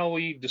 depending on how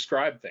we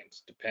describe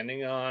things,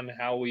 depending on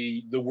how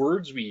the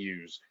words we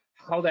use,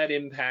 how that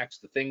impacts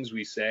the things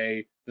we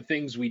say, the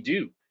things we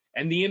do,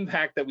 and the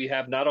impact that we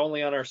have not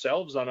only on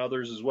ourselves, on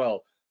others as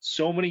well.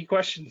 So many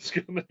questions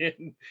coming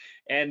in,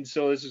 and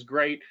so this is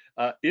great.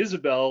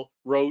 Isabel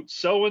wrote,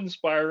 "So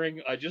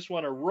inspiring. I just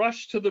want to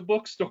rush to the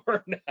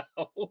bookstore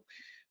now."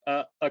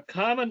 A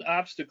common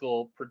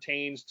obstacle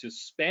pertains to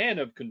span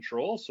of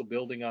control, so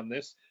building on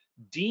this,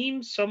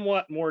 deemed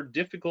somewhat more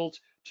difficult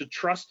to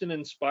trust and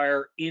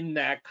inspire in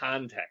that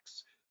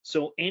context.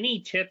 So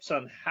any tips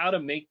on how to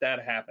make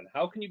that happen?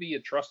 How can you be a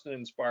trust and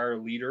inspire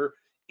leader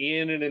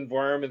in an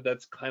environment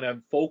that's kind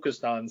of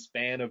focused on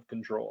span of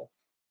control?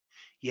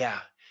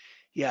 Yeah,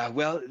 yeah.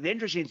 Well, the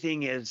interesting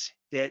thing is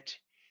that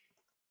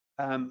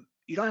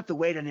you don't have to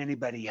wait on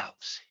anybody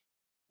else.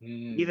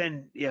 Mm,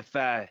 Even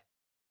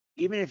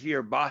if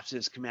your boss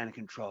is command and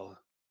control,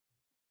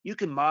 you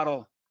can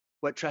model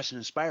what trust and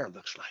inspire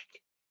looks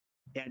like,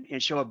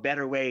 and show a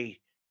better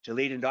way to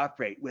lead and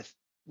operate with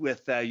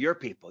your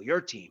people,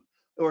 your team,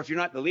 or if you're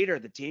not the leader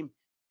of the team,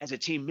 as a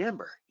team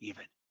member,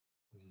 even,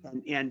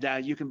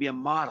 and you can be a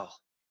model.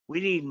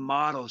 We need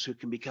models who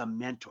can become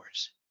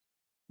mentors.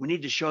 We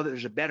need to show that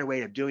there's a better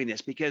way of doing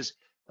this, because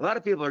a lot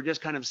of people are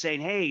just kind of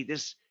saying, "Hey,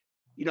 this,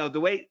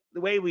 the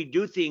way we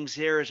do things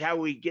here is how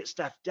we get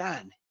stuff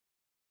done."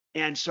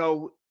 And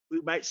so we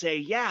might say,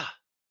 "Yeah,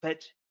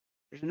 but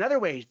there's another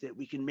way that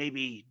we can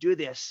maybe do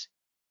this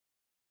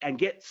and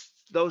get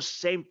those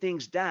same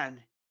things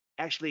done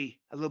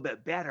actually a little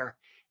bit better,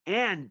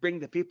 and bring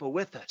the people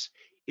with us,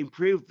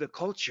 improve the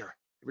culture,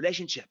 the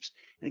relationships."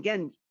 And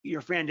again,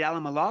 your friend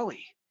Alan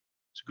Malawi,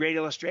 it's a great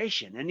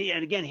illustration. And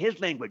again,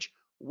 his language,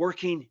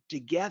 working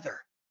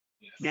together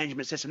yes.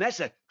 management system. That's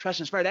a trust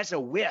and inspire. That's a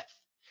with,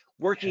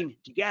 working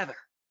together.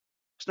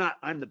 It's not,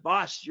 I'm the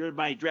boss, you're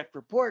my direct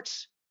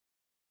reports,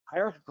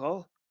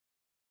 hierarchical.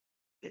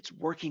 It's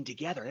working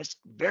together. That's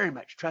very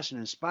much trust and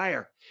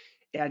inspire.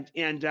 And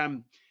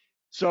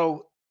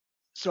so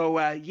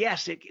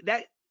yes,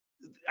 that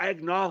I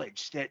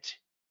acknowledge that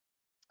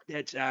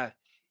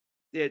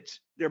that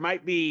there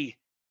might be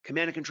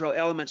command and control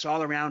elements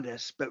all around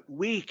us, but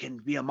we can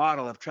be a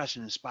model of trust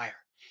and inspire,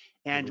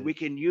 and Mhm. we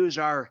can use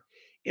our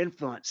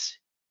influence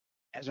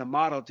as a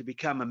model to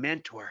become a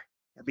mentor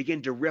and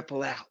begin to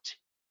ripple out.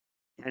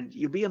 And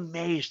you'll be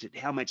amazed at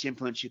how much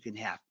influence you can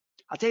have.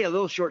 I'll tell you a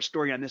little short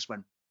story on this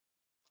one.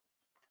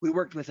 We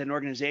worked with an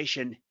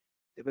organization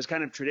that was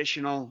kind of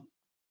traditional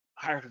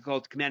hierarchical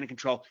command and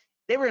control.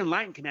 They were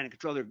enlightened command and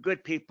control. They're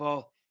good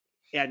people,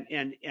 and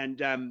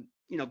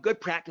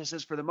good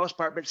practices for the most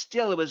part, but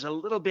still it was a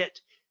little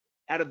bit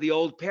out of the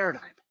old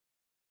paradigm.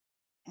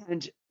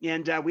 And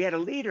we had a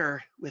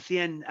leader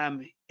within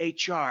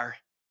HR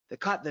that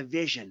caught the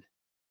vision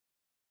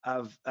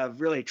of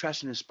really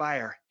trust and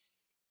inspire.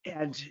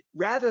 And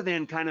rather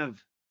than kind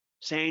of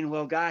saying,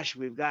 "Well, gosh,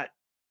 we've got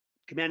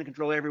command and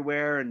control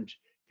everywhere and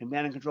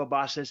command and control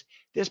bosses,"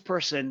 this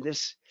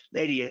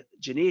lady,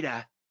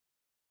 Janita,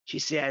 she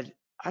said,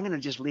 "I'm going to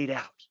just lead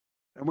out.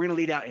 And we're going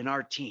to lead out in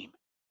our team.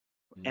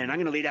 And I'm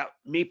Mm, going to lead out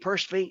me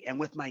personally and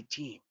with my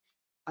team.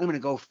 I'm going to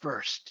go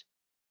first."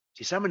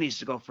 See, someone needs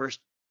to go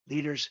first.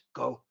 Leaders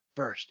go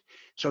first.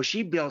 So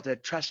she built a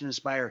trust and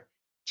inspire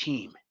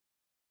team,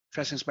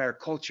 trust and inspire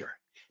culture.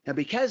 Now,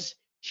 because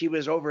she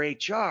was over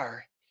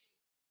HR,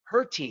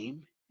 her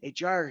team,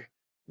 HR,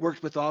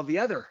 worked with all the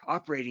other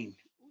operating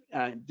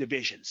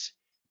divisions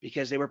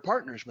because they were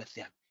partners with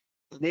them.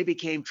 And they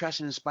became Trust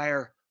and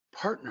Inspire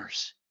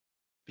partners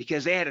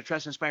because they had a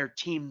Trust and Inspire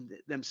team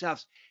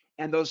themselves.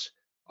 And those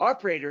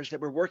operators that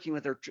were working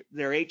with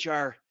their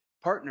HR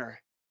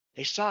partner,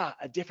 they saw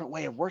a different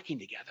way of working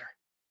together.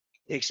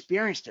 They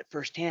experienced it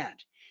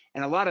firsthand.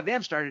 And a lot of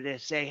them started to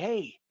say,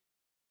 "Hey,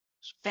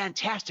 it's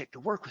fantastic to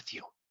work with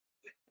you.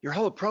 Your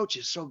whole approach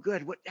is so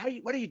good. What are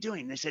you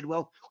doing?" And they said,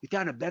 "Well, we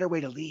found a better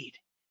way to lead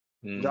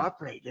and mm,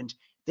 operate." And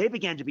they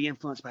began to be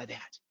influenced by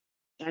that.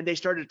 And they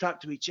started to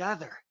talk to each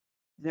other.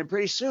 And then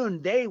pretty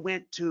soon they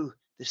went to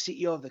the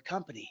CEO of the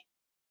company.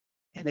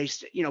 And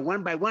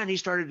one by one, he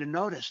started to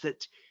notice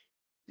that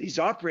these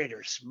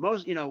operators,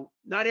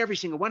 not every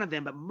single one of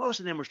them, but most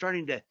of them were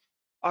starting to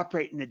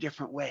operate in a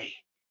different way.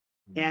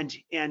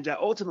 mm, And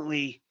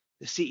ultimately,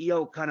 the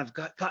CEO kind of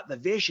caught the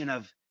vision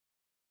of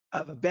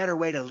a better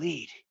way to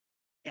lead.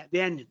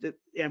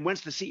 And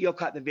once the CEO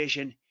caught the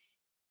vision,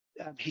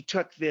 he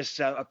took this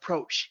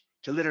approach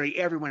to literally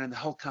everyone in the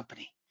whole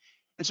company.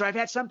 And so I've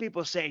had some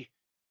people say,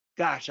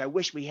 "Gosh, I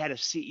wish we had a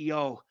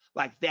CEO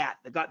like that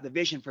got the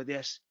vision for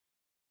this."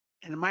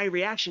 And my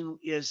reaction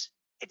is,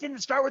 it didn't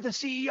start with the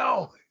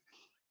CEO.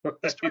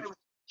 It right, started with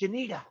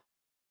Janita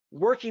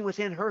working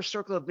within her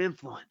circle of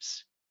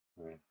influence,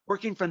 right,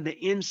 working from the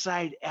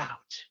inside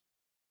out,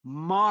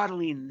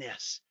 modeling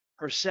this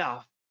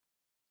herself,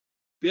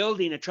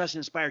 building a trust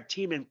inspired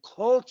team and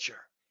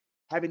culture,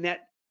 having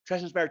that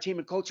trust inspired team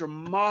and culture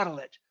model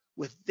it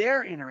with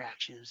their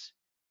interactions.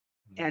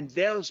 mm, And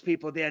those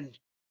people then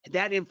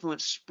that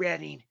influence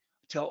spreading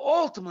till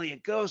ultimately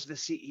it goes to the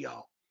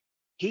CEO.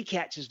 He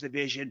catches the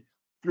vision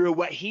through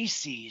what he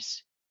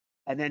sees,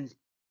 and then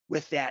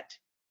with that,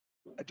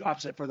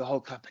 adopts it for the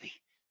whole company.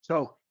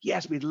 So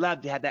yes, we'd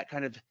love to have that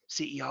kind of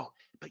CEO,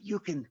 but you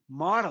can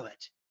model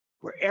it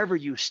wherever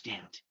you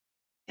stand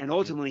and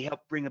ultimately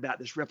help bring about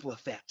this ripple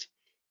effect,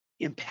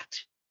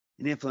 impact,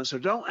 and influence. So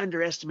don't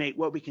underestimate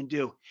what we can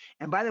do.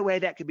 And by the way,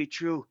 that could be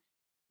true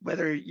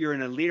whether you're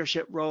in a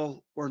leadership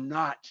role or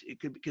not. It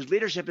could, because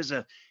leadership is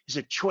a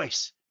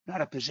choice,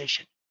 not a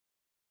position.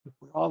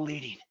 We're all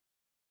leading,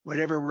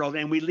 whatever role,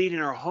 and we lead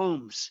in our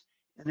homes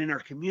and in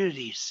our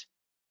communities,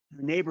 in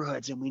our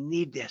neighborhoods, and we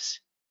need this.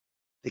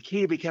 The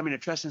key to becoming a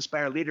trust and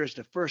inspire leader is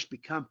to first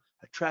become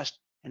a trust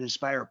and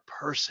inspire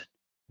person.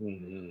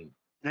 Mm-hmm.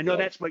 And I know Yep.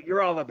 that's what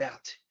you're all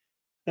about,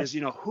 is,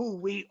 who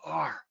we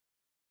are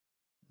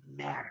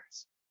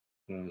matters.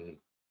 Mm-hmm.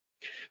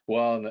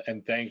 Well,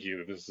 and thank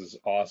you. This is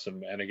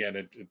awesome. And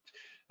again,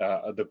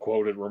 the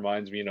quote, it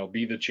reminds me,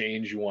 be the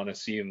change you want to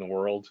see in the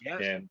world,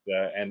 Yes.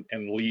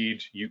 and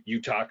lead.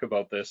 You talk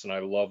about this, and I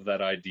love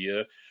that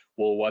idea.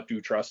 Well, what do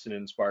trust and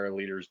inspire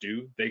leaders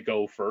do? They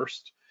go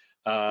first,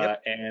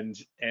 Yep.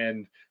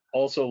 and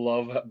also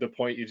love the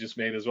point you just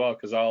made as well,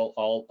 because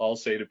I'll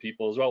say to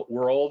people as well,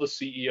 we're all the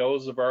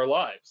CEOs of our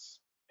lives,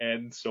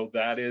 and so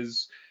that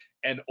is.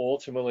 And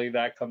ultimately,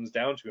 that comes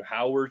down to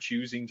how we're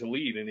choosing to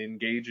lead and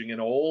engaging in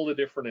all the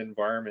different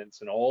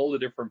environments and all the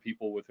different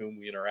people with whom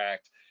we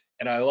interact.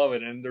 And I love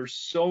it. And there's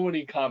so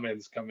many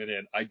comments coming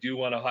in. I do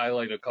want to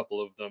highlight a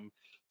couple of them.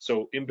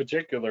 So in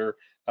particular,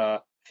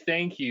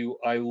 thank you.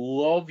 I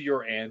love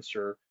your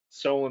answer.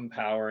 So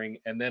empowering.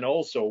 And then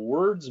also,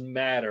 words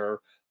matter.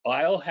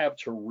 I'll have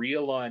to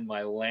realign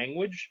my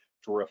language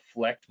to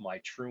reflect my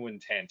true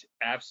intent.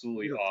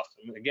 Absolutely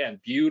awesome. Again,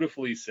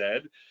 beautifully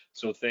said.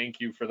 So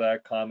thank you for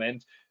that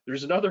comment.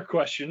 There's another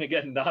question.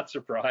 Again, not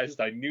surprised.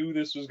 I knew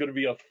this was going to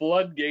be a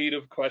floodgate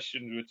of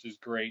questions, which is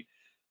great.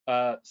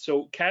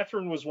 So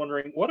Catherine was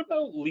wondering, what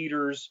about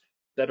leaders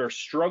that are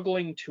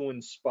struggling to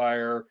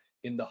inspire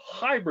in the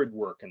hybrid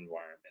work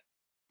environment?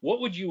 What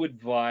would you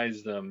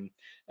advise them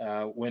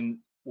when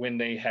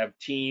they have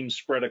teams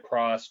spread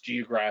across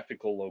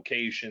geographical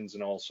locations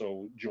and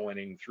also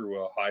joining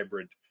through a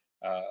hybrid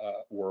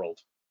world?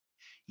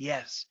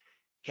 Yes.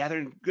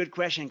 Catherine, good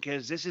question,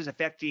 because this is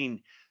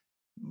affecting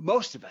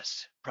most of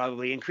us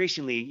probably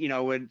increasingly,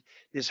 in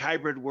this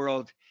hybrid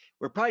world.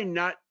 We're probably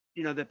not,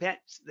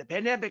 the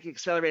pandemic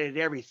accelerated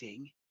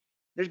everything.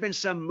 There's been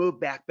some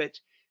move back, but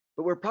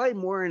we're probably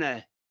more in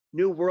a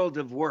new world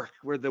of work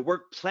where the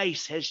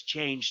workplace has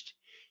changed.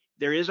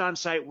 There is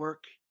on-site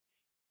work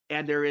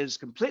and there is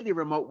completely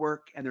remote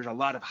work, and there's a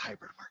lot of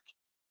hybrid work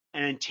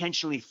and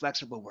intentionally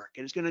flexible work,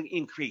 and it's going to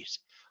increase.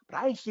 But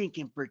I think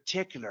in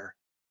particular,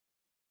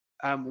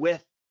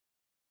 with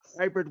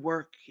hybrid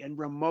work and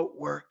remote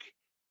work,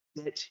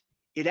 that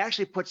it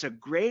actually puts a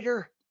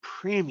greater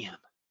premium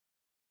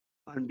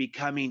on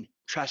becoming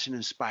trust and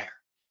inspire.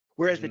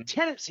 Whereas the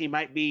tendency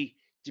might be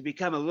to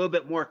become a little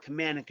bit more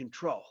command and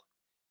control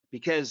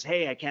because,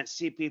 hey, I can't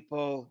see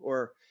people,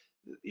 or,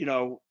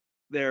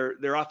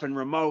 they're often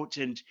remote,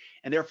 and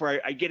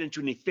therefore I get into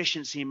an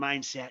efficiency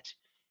mindset.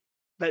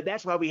 But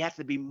that's why we have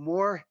to be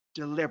more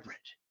deliberate,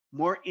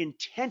 more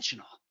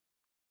intentional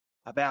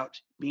about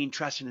being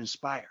trust and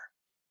inspire,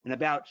 and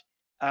about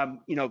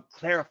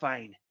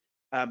clarifying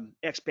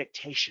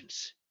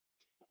expectations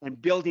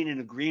and building an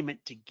agreement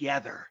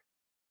together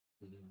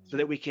so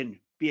that we can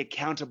be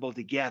accountable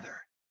together.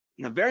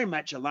 Very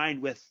much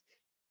aligned with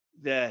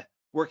the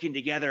working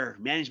together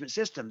management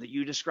system that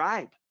you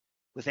described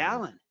with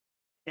Alan.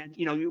 And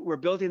we're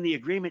building the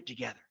agreement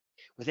together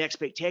with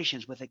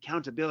expectations, with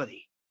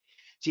accountability.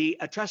 See,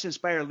 a trust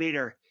inspire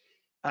leader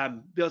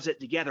builds it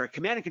together. A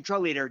command and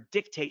control leader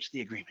dictates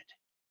the agreement.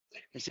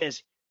 It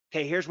says,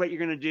 okay, here's what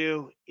you're going to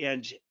do,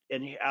 and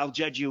I'll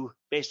judge you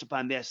based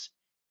upon this.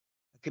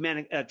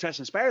 A trust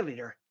inspire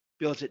leader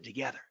builds it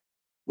together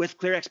with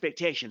clear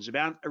expectations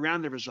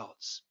around the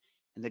results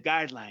and the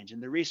guidelines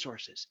and the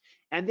resources.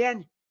 And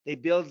then they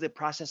build the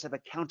process of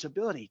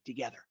accountability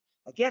together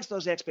against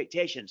those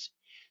expectations.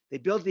 They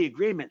build the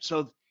agreement.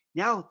 So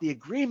now the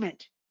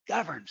agreement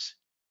governs.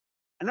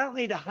 And I don't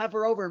need to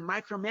hover over and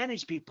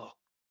micromanage people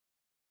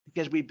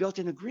because we built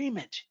an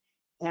agreement,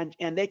 and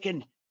they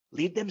can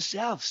lead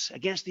themselves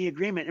against the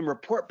agreement and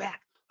report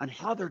back on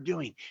how they're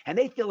doing. And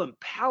they feel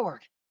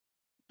empowered.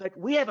 But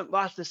we haven't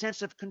lost the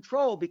sense of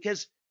control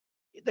because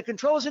the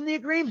control is in the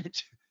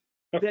agreement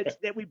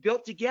that we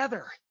built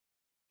together,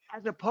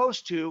 as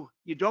opposed to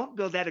you don't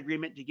build that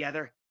agreement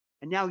together,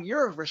 and now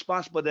you're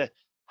responsible to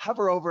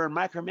hover over and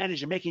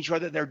micromanage and making sure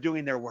that they're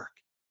doing their work.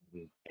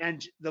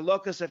 And the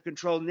locus of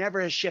control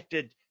never has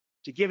shifted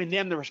to giving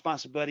them the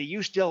responsibility.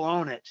 You still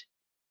own it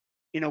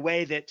in a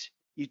way that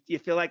you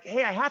feel like,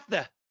 hey, I have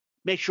to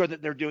make sure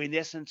that they're doing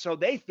this. And so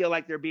they feel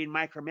like they're being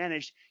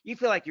micromanaged. You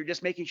feel like you're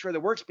just making sure the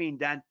work's being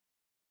done,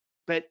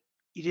 but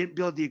you didn't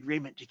build the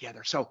agreement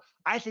together. So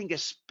I think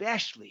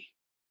especially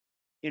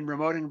in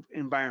remote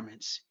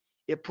environments,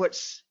 it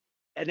puts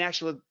an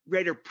actual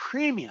greater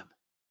premium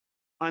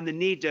on the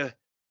need to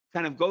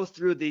kind of go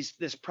through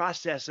this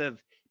process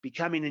of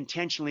becoming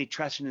intentionally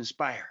trust and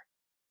inspire,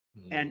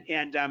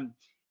 Mm.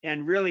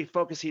 and really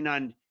focusing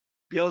on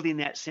building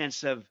that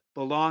sense of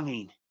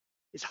belonging.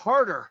 It's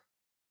harder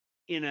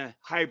in a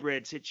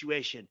hybrid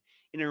situation,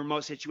 in a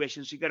remote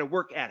situation, so you got to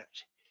work at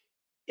it,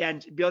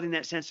 and building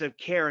that sense of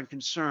care and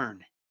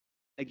concern.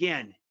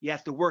 Again, you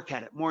have to work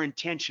at it more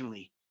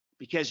intentionally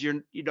because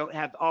you don't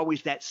have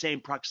always that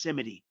same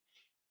proximity.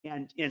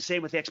 And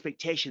same with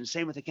expectations,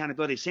 same with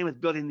accountability, same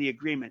with building the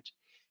agreement.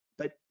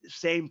 But the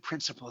same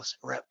principles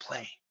are at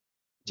play.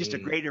 Just a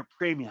Mm. greater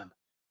premium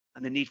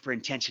on the need for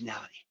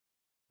intentionality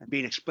and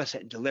being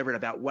explicit and deliberate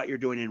about what you're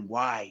doing and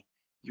why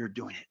you're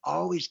doing it.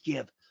 Always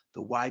give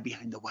the why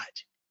behind the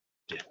what.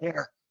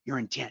 Declare your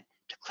intent.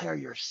 Declare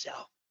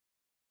yourself,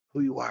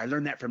 who you are. I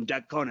learned that from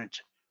Doug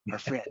Conant, our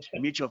friend, a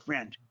mutual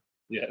friend.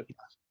 Yeah.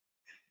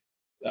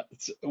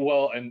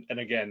 Well, and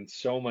again,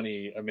 so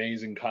many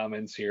amazing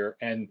comments here,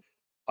 and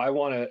I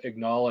want to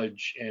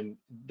acknowledge and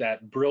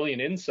that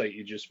brilliant insight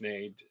you just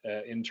made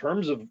in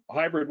terms of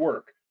hybrid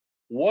work.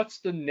 What's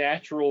the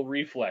natural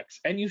reflex?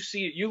 And you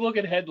see it. You look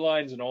at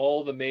headlines in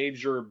all the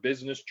major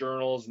business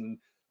journals and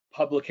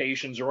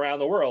publications around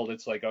the world.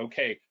 It's like,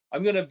 okay,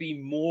 I'm going to be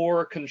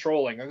more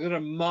controlling. I'm going to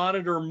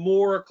monitor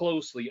more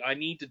closely. I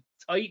need to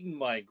tighten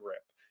my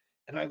grip.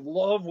 And I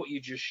love what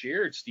you just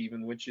shared,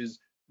 Stephen, which is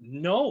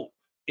no.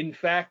 In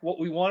fact, what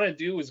we want to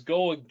do is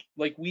go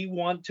like we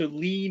want to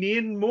lean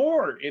in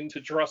more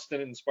into trust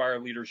and inspire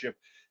leadership.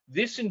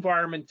 This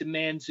environment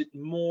demands it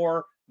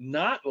more,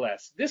 not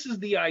less. This is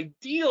the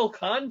ideal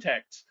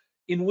context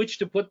in which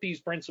to put these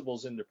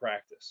principles into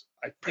practice.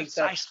 I think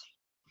Precisely.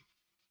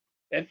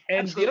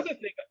 and the other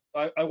thing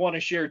I want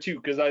to share too,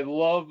 because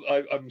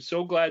I'm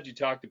so glad you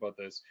talked about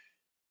this,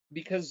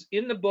 because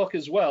in the book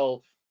as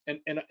well,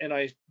 and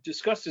I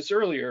discussed this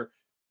earlier,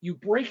 you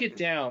break it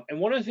down. And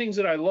one of the things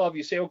that I love,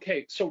 you say,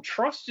 okay, so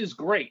trust is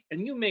great,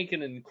 and you make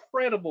an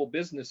incredible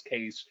business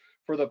case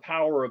for the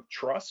power of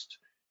trust.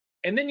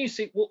 And then you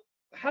say, well,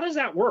 how does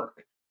that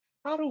work?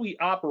 How do we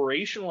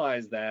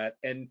operationalize that?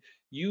 And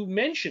you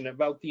mentioned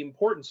about the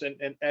importance,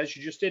 and as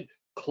you just did,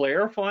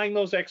 clarifying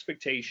those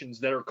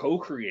expectations that are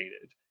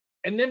co-created.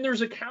 And then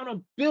there's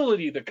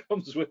accountability that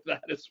comes with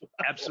that as well.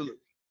 Absolutely.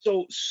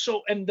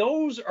 And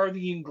those are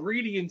the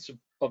ingredients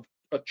of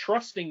a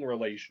trusting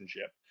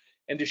relationship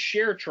and to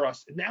share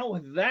trust. And now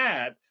with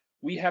that,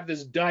 we have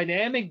this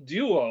dynamic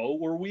duo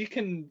where we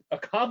can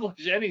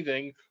accomplish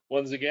anything,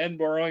 once again,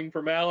 borrowing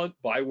from Alan,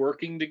 by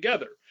working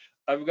together.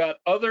 I've got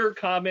other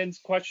comments,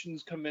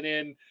 questions coming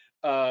in,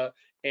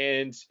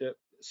 and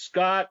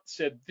Scott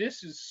said,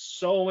 this is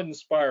so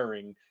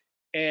inspiring.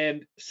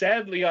 And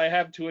sadly, I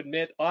have to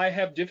admit, I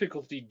have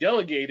difficulty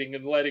delegating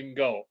and letting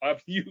go.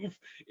 You've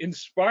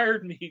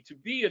inspired me to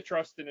be a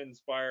trust and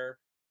inspire.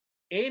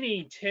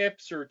 Any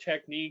tips or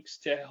techniques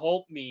to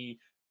help me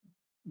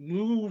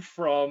move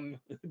from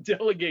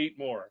delegate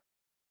more?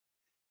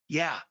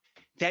 Yeah,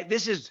 that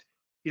this is,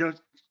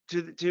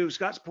 to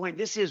Scott's point,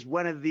 this is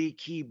one of the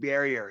key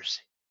barriers.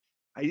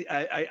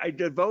 I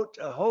devote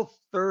a whole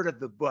third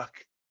of the book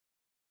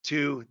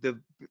to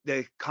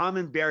the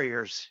common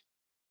barriers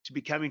to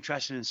becoming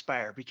trust and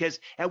inspire, because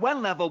at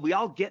one level we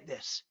all get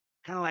this,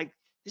 kind of like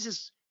this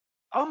is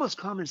almost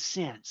common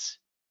sense,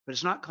 but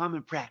it's not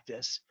common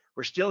practice.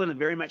 We're still in a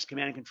very much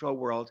command and control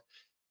world,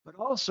 but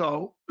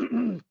also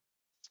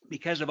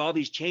because of all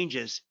these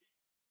changes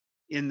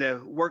in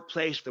the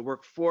workplace, the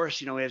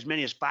workforce, as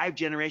many as 5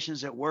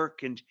 generations at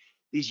work, and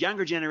these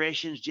younger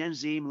generations, Gen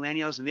Z,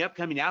 millennials, and the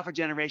upcoming alpha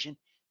generation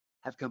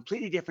have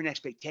completely different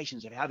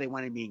expectations of how they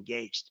want to be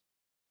engaged.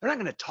 They're not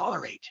going to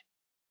tolerate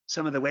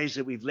some of the ways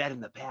that we've led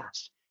in the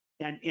past.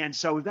 And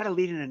so we've got to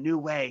lead in a new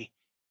way.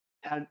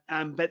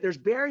 But there's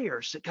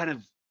barriers that kind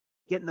of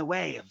get in the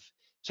way of,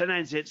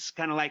 sometimes it's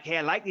kind of like, hey,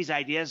 I like these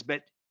ideas,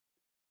 but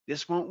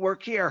this won't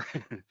work here.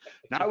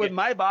 Not with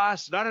my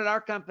boss, not in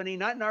our company,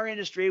 not in our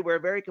industry. We're a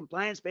very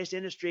compliance-based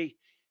industry.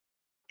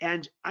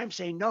 And I'm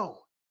saying, no,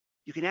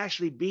 you can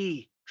actually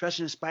be trust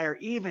and inspire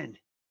even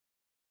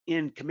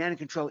in command and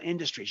control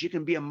industries. You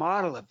can be a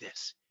model of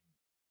this.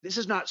 This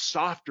is not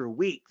soft or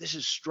weak. This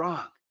is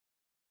strong.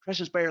 Trust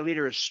and inspire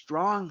leader is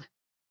strong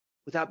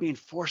without being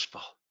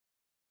forceful.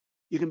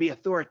 You can be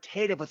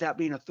authoritative without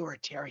being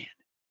authoritarian.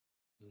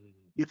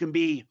 You can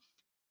be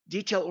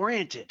detail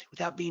oriented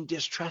without being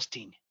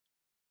distrusting,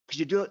 because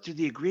you do it through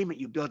the agreement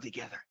you build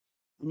together.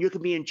 And you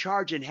can be in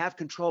charge and have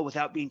control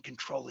without being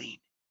controlling.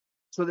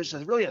 So there's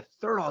really a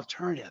third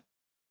alternative.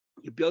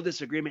 You build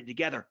this agreement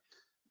together.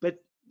 But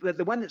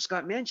the one that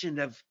Scott mentioned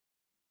of,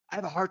 I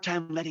have a hard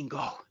time letting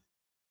go.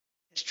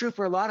 It's true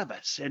for a lot of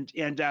us.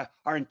 And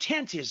our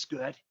intent is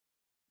good,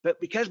 but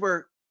because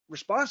we're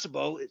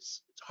responsible,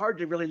 it's hard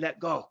to really let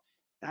go.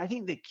 And I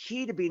think the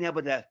key to being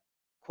able to,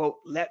 quote,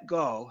 let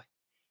go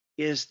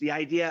is the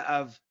idea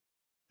of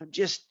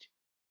just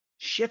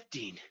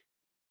shifting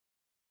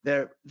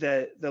the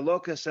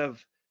locus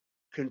of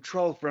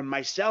control from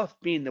myself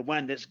being the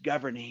one that's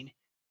governing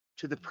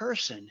to the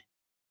person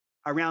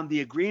around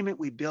the agreement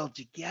we build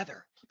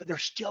together. But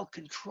there's still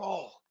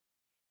control.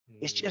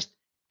 It's just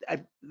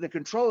the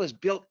control is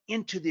built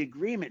into the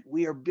agreement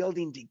we are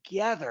building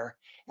together,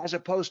 as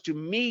opposed to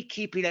me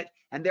keeping it,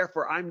 and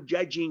therefore I'm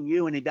judging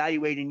you and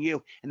evaluating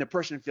you, and the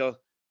person feels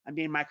I'm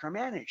being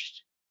micromanaged.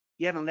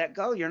 You haven't let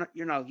go. You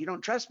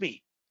don't trust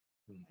me.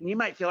 And you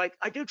might feel like,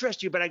 I do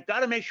trust you, but I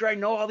got to make sure I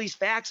know all these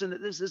facts and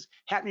that this is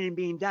happening and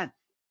being done.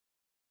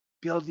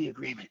 Build the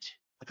agreement.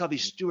 I call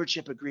these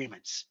stewardship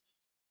agreements,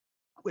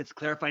 with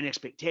clarifying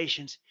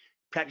expectations,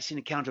 practicing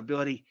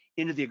accountability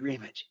into the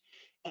agreement.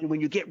 And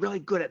when you get really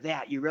good at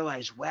that, you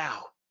realize,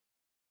 wow,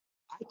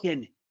 I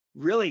can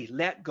really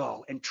let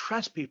go and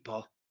trust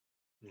people.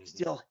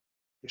 Still,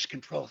 there's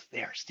control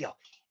there still.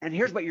 And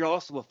here's what you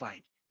also will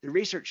find. The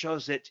research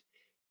shows that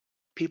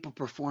people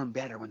perform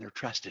better when they're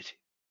trusted.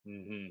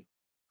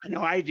 I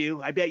know I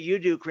do. I bet you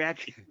do,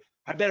 Craig.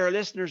 I bet our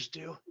listeners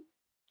do.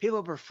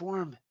 People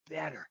perform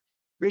better.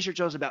 Research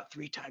shows about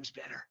 3 times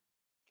better.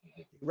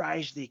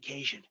 Rise to the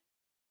occasion.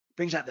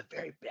 Brings out the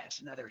very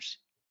best in others.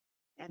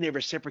 And they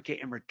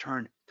reciprocate in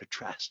return to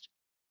trust.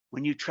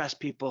 When you trust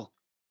people,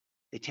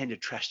 they tend to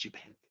trust you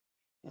back.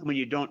 And when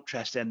you don't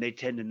trust them, they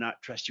tend to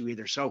not trust you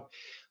either. So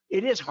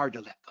it is hard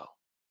to let go.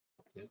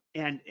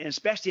 And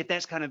especially if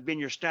that's kind of been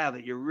your style,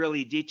 that you're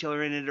really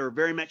detail-oriented or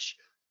very much,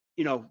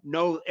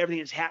 know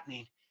everything that's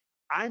happening.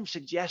 I'm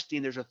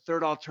suggesting there's a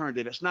third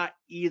alternative. It's not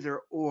either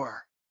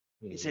or.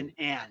 It's an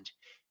and.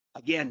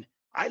 Again,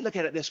 I look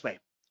at it this way.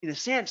 In a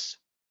sense,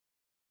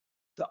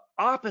 the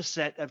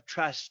opposite of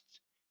trust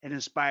and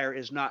inspire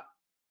is not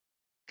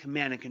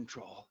command and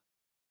control.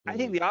 I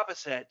think the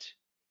opposite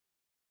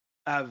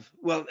of,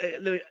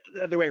 the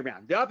other way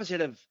around. The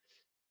opposite of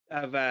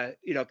command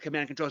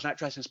and control is not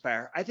trust and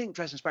inspire. I think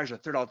trust and inspire is a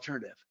third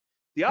alternative.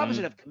 The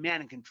opposite of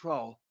command and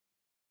control,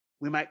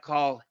 we might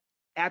call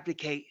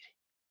abdicate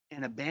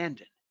and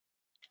abandon.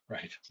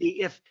 Right.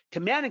 See, if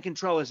command and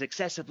control is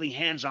excessively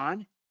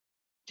hands-on,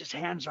 just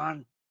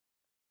hands-on,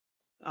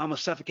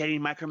 almost suffocating,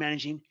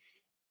 micromanaging,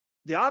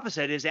 the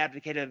opposite is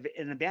abdicate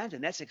and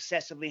abandon. That's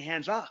excessively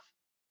hands-off.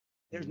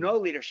 There's no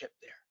leadership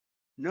there,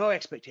 no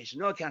expectation,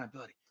 no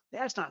accountability.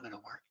 That's not going to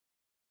work.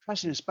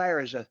 Trust and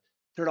inspire is a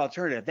third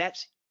alternative.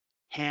 That's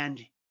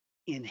hand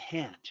in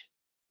hand.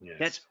 Yes.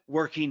 That's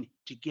working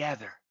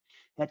together.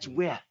 That's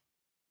with.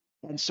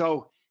 And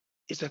so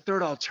it's a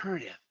third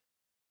alternative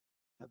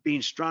of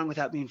being strong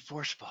without being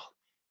forceful,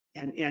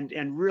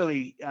 and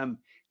really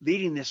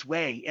leading this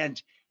way.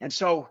 And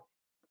so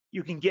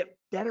you can get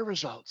better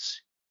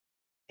results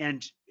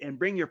and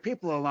bring your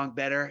people along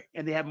better,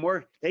 and they have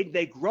more,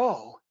 they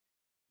grow,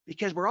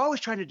 because we're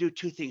always trying to do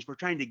 2 things. We're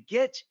trying to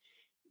get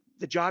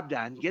the job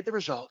done, get the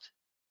result,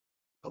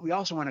 but we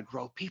also want to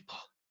grow people.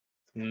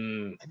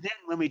 And then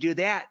when we do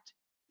that,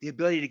 the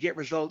ability to get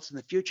results in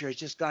the future has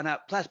just gone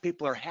up. Plus,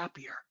 people are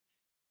happier.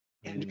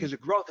 And because the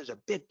growth is a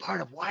big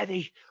part of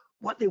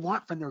what they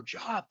want from their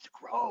job, to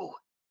grow,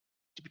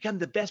 to become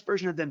the best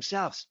version of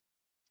themselves.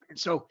 And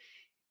so,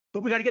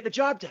 but we got to get the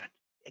job done.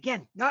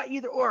 Again, not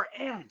either or,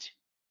 and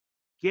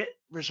get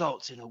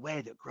results in a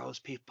way that grows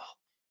people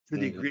through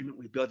the agreement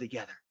we build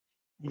together.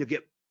 And you'll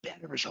get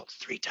better results,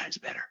 3 times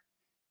better.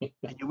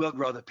 And you will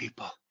grow the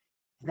people.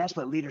 And that's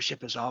what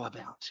leadership is all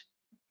about.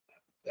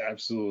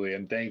 Absolutely.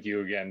 And thank you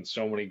again.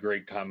 So many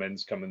great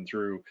comments coming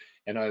through.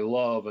 And I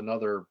love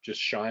another just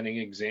shining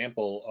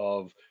example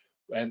of,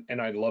 and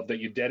I love that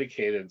you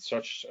dedicated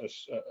such a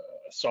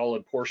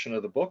solid portion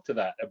of the book to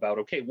that, about,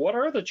 okay, what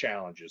are the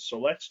challenges? So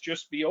let's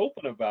just be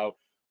open about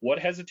what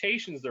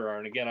hesitations there are.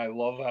 And again, I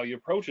love how you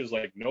approach it,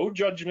 like no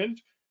judgment,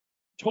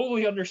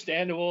 totally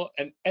understandable.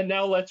 And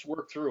now let's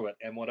work through it.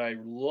 And what I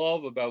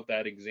love about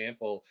that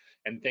example,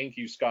 and thank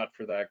you, Scott,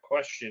 for that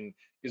question,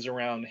 is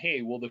around,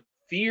 hey, well, the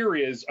fear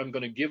is I'm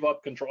going to give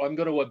up control. I'm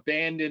going to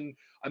abandon.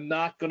 I'm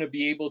not going to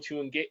be able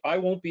to engage. I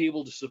won't be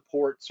able to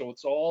support. So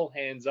it's all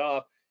hands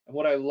off. And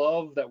what I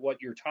love that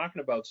what you're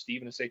talking about,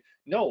 Stephen, is say,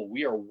 no,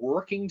 we are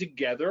working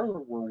together.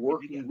 We're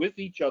working with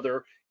each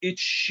other.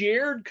 It's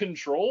shared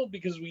control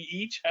because we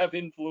each have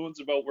influence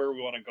about where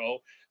we want to go.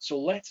 So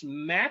let's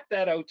map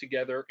that out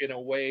together in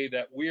a way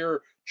that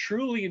we're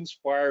truly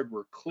inspired.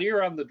 We're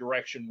clear on the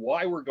direction,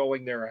 why we're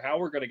going there, how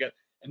we're going to get.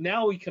 And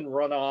now we can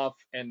run off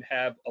and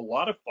have a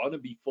lot of fun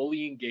and be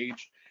fully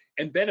engaged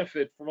and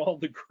benefit from all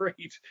the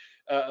great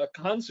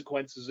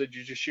consequences that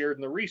you just shared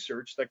in the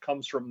research that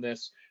comes from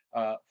this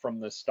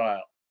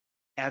style.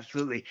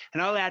 Absolutely.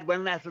 And I'll add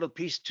one last little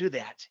piece to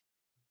that.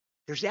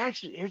 There's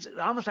actually, it's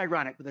almost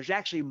ironic, but there's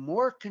actually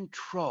more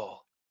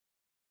control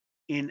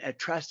in a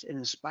trust and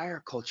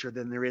inspire culture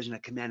than there is in a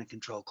command and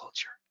control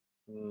culture.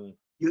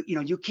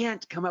 You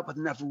can't come up with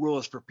enough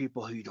rules for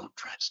people who you don't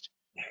trust.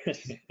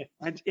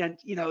 and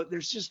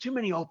there's just too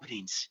many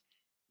openings.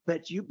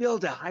 But you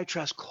build a high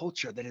trust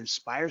culture that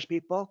inspires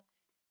people,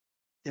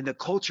 then the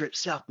culture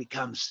itself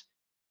becomes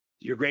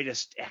your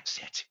greatest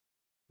asset.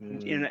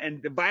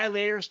 And the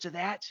violators to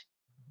that,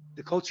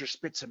 the culture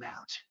spits them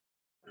out.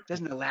 It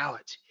doesn't allow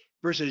it,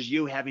 versus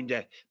you having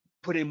to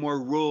put in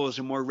more rules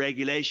and more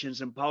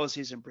regulations and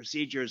policies and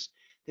procedures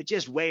that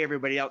just weigh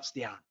everybody else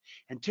down.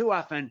 And too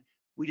often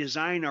we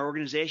design our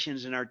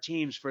organizations and our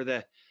teams for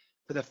the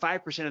for the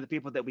 5% of the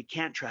people that we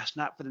can't trust,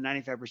 not for the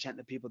 95% of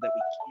the people that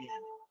we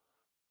can.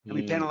 And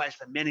we Mm. penalize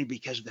the many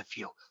because of the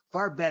few.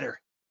 Far better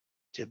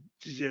to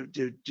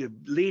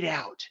lead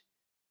out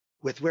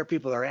with where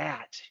people are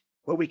at,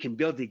 what we can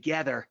build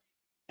together,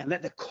 and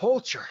let the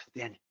culture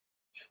then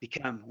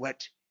become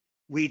what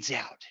weeds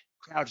out,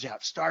 crowds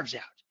out, starves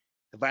out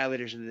the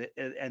violators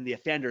and the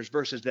offenders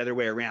versus the other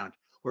way around,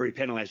 where we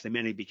penalize the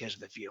many because of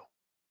the few.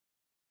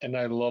 And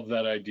I love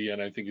that idea.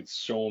 And I think it's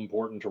so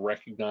important to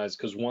recognize,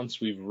 because once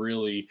we've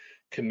really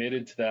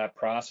committed to that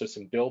process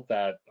and built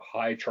that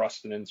high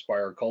trust and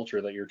inspire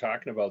culture that you're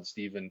talking about,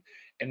 Stephen,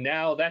 and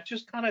now that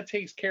just kind of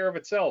takes care of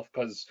itself,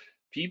 because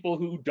people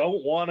who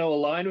don't want to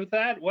align with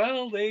that,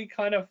 well, they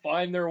kind of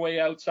find their way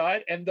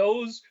outside. And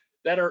those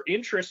that are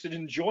interested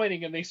in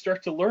joining and they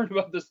start to learn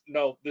about this,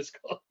 no,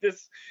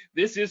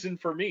 this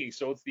isn't for me.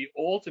 So it's the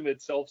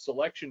ultimate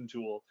self-selection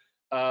tool.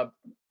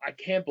 I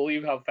can't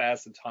believe how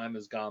fast the time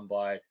has gone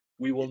by.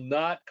 We will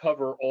not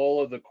cover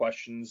all of the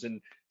questions,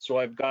 and so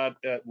we've got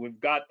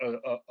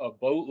a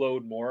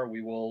boatload more.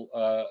 We will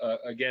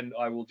again,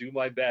 I will do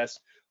my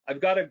best.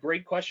 I've got a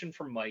great question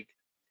from Mike,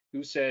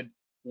 who said,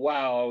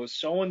 "Wow, I was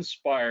so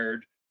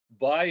inspired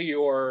by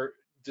your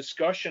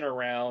discussion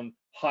around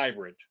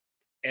hybrid,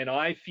 and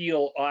I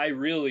feel I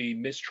really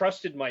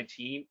mistrusted my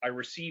team. I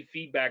received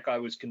feedback. I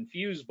was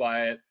confused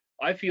by it.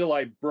 I feel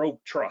I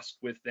broke trust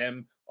with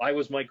them. I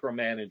was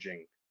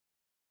micromanaging.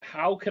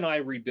 How can I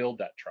rebuild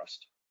that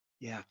trust?"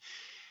 Yeah.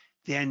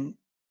 Then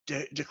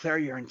declare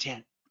your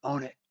intent,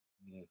 own it,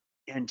 Mm.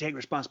 and take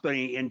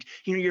responsibility. And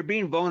you're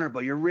being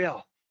vulnerable. You're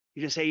real.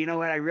 You just say, you know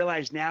what? I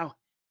realize now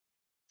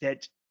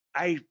that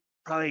I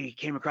probably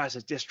came across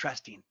as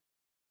distrusting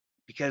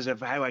because of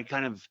how I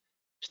kind of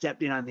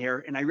stepped in on there.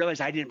 And I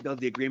realized I didn't build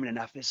the agreement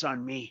enough. It's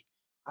on me.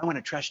 I want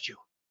to trust you.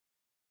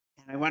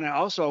 And I want to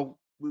also,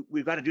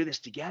 we've got to do this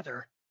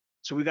together.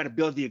 So we've got to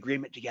build the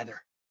agreement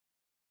together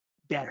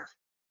better.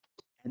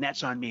 And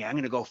that's on me. I'm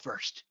going to go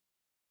first.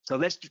 So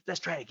let's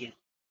try it again.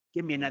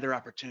 Give me another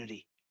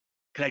opportunity,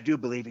 because I do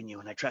believe in you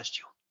and I trust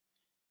you.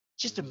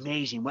 It's just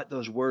amazing what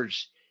those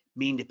words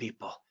mean to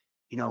people.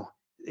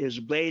 There's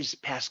Blaise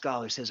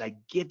Pascal who says, I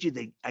give you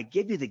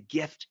the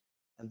gift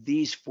of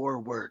these 4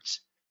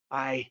 words.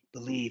 I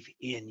believe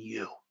in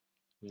you.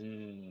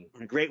 Mm.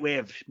 And a great way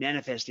of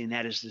manifesting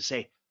that is to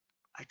say,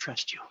 I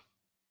trust you.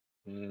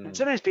 And Mm.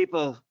 sometimes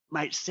people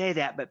might say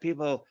that, but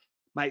people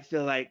might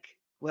feel like,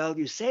 well,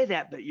 you say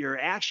that, but your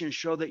actions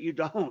show that you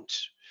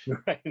don't.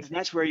 Right. And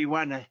that's where you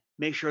want to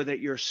make sure that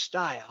your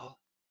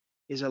style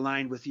is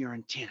aligned with your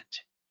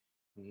intent.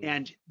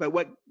 Mm. But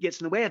what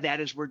gets in the way of that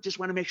is we just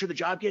want to make sure the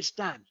job gets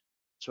done.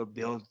 So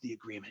build the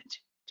agreement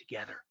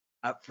together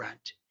up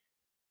front.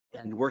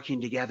 And working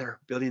together,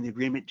 building the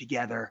agreement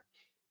together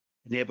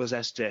enables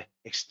us to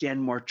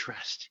extend more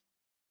trust.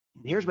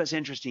 And here's what's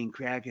interesting,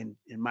 Craig and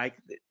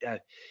Mike.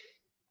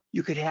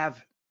 You could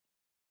have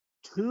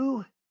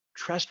 2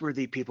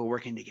 trustworthy people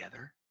working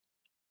together,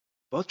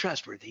 both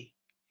trustworthy,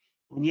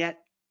 and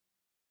yet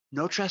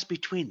no trust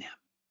between them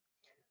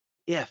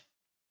if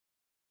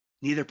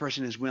neither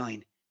person is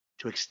willing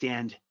to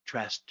extend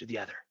trust to the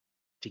other,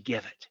 to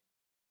give it.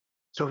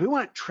 So if we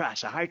want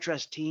trust, a high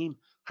trust team,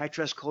 high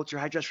trust culture,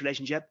 high trust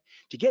relationship,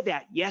 to get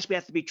that, yes, we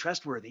have to be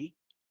trustworthy.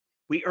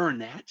 We earn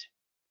that.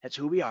 That's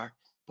who we are.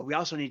 But we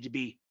also need to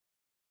be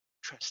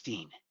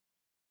trusting.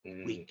 We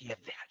Mm.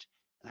 give that.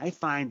 And I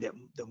find that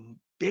the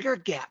bigger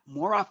gap,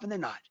 more often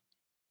than not,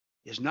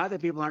 is not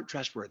that people aren't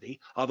trustworthy,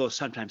 although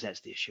sometimes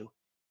that's the issue.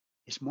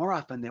 It's more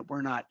often that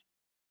we're not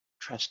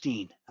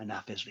trusting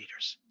enough as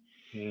leaders.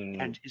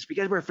 Mm. And it's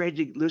because we're afraid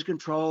to lose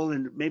control.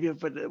 And maybe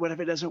what if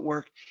it doesn't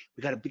work?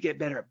 We got to get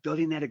better at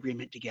building that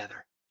agreement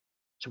together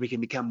so we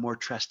can become more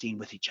trusting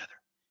with each other.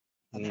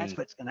 And that's Mm.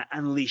 what's going to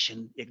unleash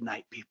and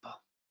ignite people.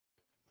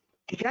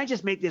 Hey, can I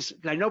just make this?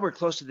 I know we're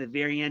close to the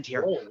very end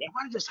here. Oh, yeah. I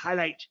want to just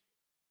highlight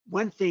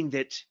one thing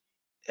that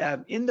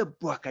in the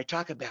book I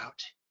talk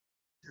about.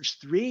 There's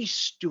 3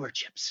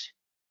 stewardships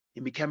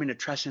in becoming a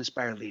trust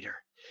inspired leader.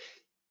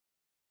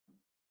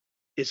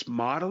 It's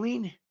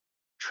modeling,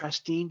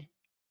 trusting,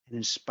 and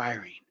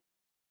inspiring.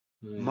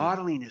 Mm.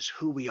 Modeling is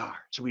who we are.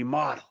 So we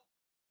model.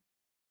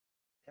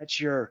 That's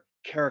your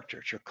character,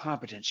 it's your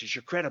competence, it's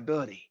your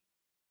credibility.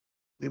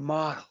 We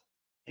model.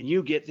 And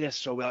you get this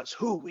so well, it's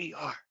who we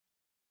are.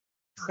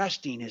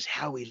 Trusting is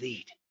how we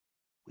lead.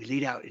 We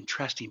lead out in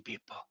trusting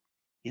people.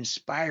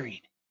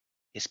 Inspiring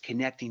is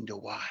connecting to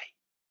why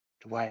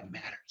it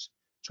matters.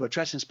 So a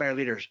trust inspired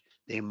leaders,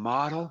 they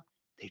model,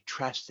 they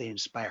trust, they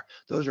inspire.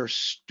 Those are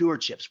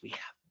stewardships we have,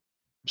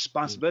 Mm.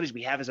 responsibilities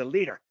we have as a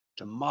leader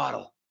to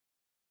model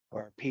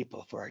for our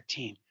people, for our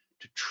team,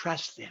 to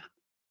trust them.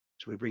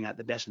 So we bring out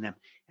the best in them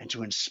and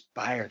to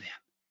inspire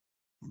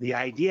them. The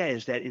idea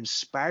is that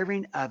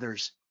inspiring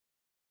others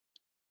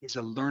is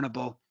a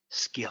learnable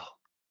skill.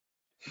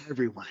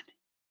 Everyone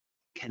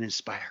can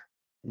inspire.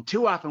 And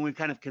too often we've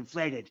kind of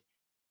conflated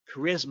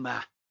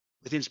charisma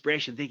with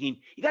inspiration,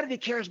 thinking you got to be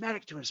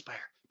charismatic to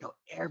inspire. No,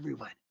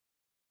 everyone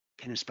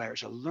can inspire.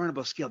 It's a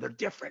learnable skill. They're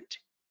different.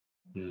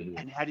 Mhm.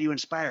 And how do you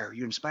inspire?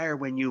 You inspire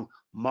when you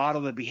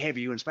model the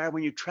behavior. You inspire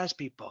when you trust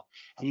people.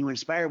 And you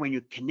inspire when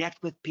you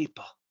connect with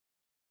people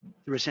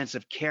through a sense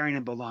of caring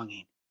and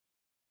belonging.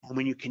 And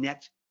when you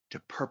connect to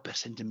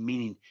purpose and to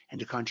meaning and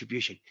to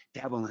contribution,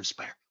 that will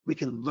inspire. We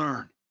can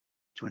learn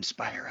to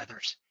inspire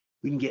others.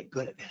 We can get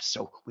good at this.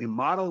 So we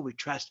model, we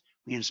trust,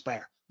 we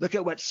inspire. Look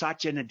at what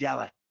Satya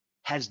Nadella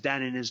has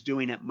done and is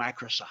doing at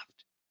Microsoft.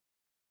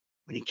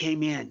 When he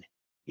came in,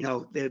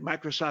 the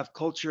Microsoft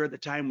culture at the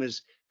time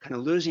was kind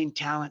of losing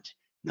talent,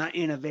 not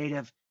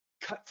innovative,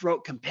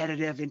 cutthroat,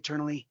 competitive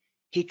internally.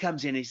 He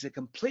comes in, he's a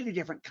completely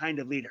different kind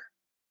of leader,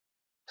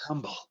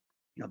 humble,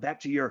 back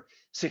to your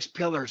 6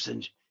 pillars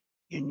and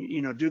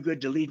do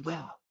good to lead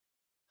well,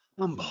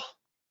 humble,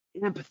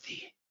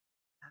 empathy,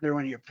 another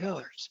one of your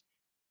pillars,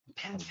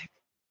 empathic.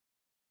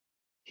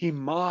 He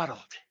modeled.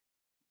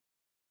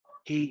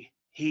 He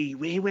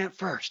went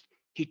first.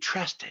 He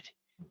trusted.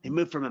 They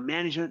moved from a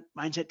management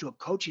mindset to a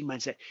coaching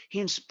mindset. He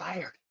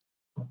inspired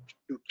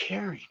through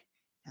caring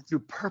and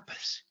through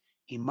purpose.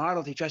 He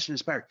modeled, he trusted, and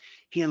inspired.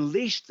 He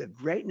unleashed the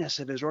greatness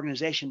of his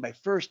organization by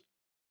first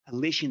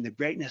unleashing the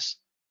greatness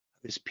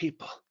of his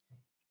people.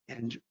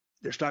 And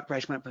their stock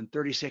price went from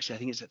 36, I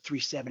think it's at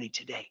 370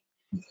 today.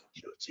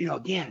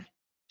 Again,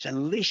 he's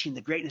unleashing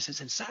the greatness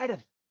that's inside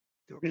of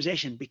the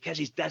organization because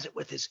he does it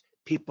with his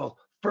people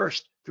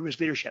first through his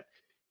leadership.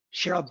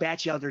 Cheryl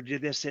Batchelder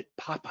did this at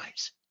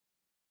Popeyes.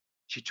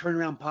 She turned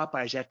around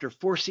Popeyes after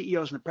 4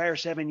 CEOs in the prior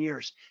 7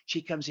 years.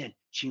 She comes in,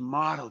 she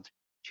modeled,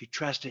 she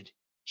trusted,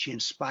 she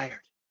inspired,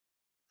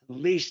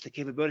 unleashed the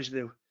capabilities of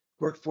the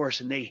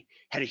workforce, and they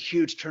had a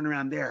huge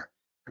turnaround there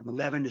from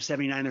 11 to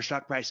 79, their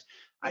stock price.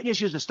 I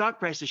just use the stock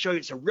price to show you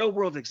it's a real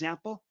world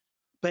example,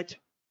 but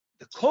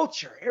the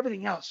culture,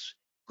 everything else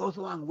goes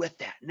along with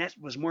that. And that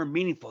was more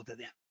meaningful to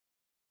them.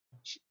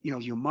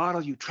 You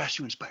model, you trust,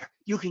 you inspire.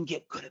 You can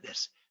get good at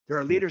this. There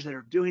are leaders that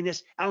are doing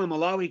this. Alan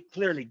Malawi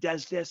clearly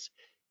does this,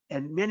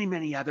 and many,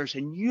 many others.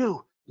 And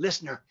you,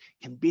 listener,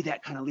 can be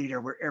that kind of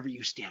leader wherever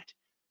you stand.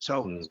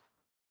 So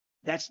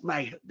that's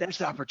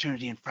the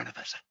opportunity in front of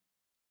us.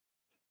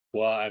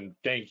 Well, and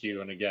thank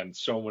you. And again,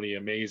 so many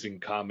amazing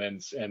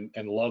comments, and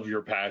love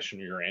your passion,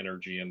 your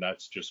energy. And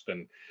that's just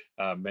been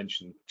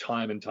mentioned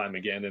time and time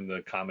again in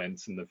the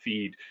comments and the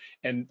feed.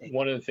 And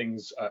one of the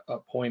things, a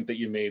point that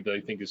you made that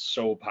I think is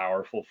so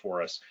powerful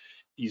for us,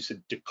 you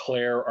said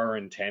declare our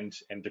intent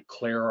and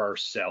declare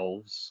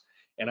ourselves.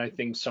 And I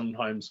think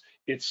sometimes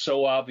it's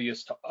so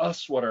obvious to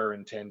us what our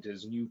intent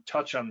is. And you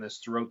touch on this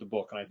throughout the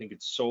book. And I think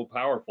it's so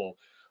powerful.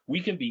 We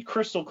can be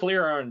crystal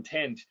clear our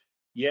intent,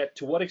 yet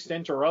to what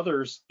extent are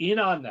others in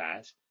on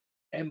that?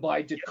 And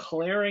by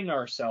declaring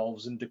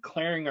ourselves and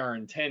declaring our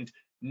intent,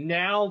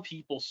 now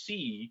people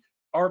see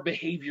our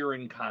behavior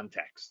in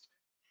context.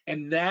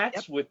 And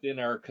that's within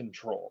our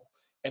control.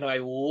 And I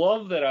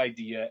love that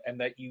idea, and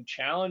that you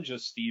challenge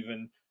us,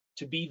 Stephen,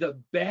 to be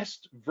the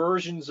best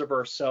versions of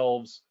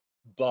ourselves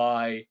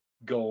by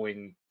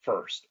going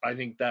first. I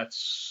think that's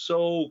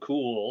so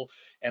cool.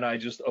 And I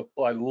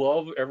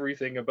love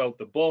everything about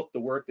the book,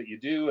 the work that you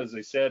do. As I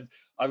said,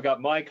 I've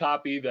got my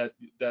copy that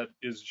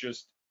is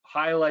just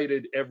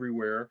highlighted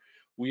everywhere.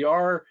 We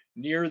are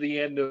near the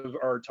end of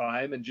our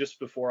time, and just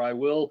before I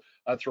will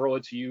throw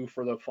it to you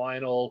for the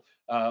final,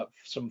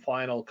 some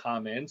final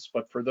comments.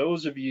 But for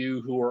those of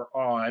you who are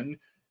on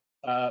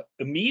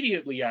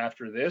immediately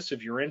after this,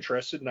 if you're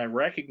interested, and I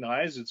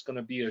recognize it's going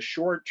to be a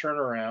short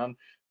turnaround,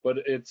 but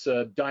it's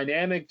a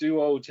dynamic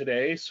duo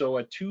today. So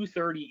at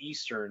 2:30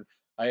 Eastern,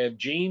 I have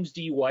James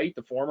D. White,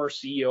 the former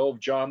CEO of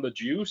John the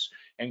Juice,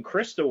 and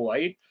Krista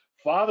White,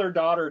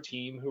 father-daughter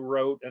team, who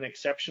wrote an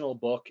exceptional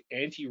book,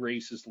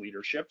 Anti-Racist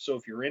Leadership. So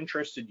if you're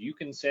interested, you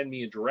can send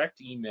me a direct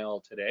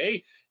email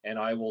today, and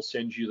I will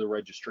send you the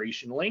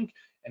registration link.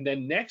 And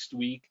then next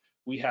week,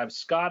 we have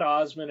Scott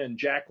Osmond and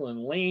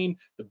Jacqueline Lane,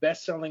 the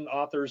best-selling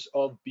authors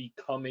of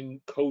Becoming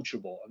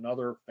Coachable,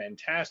 another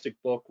fantastic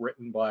book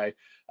written by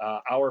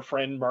our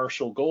friend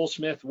Marshall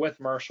Goldsmith with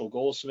Marshall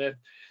Goldsmith.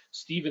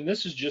 Stephen,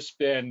 this has just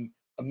been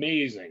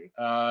amazing.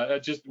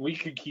 We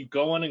could keep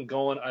going and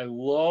going. I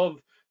love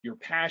your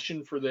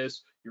passion for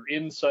this, your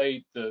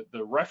insight, the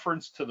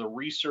reference to the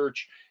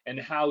research, and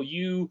how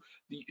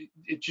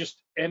it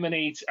just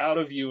emanates out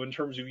of you in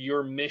terms of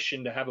your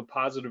mission to have a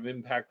positive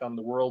impact on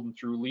the world and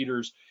through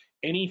leaders.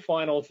 Any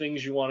final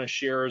things you want to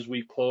share as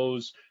we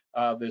close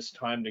this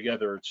time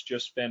together? It's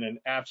just been an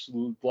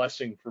absolute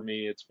blessing for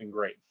me. It's been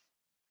great.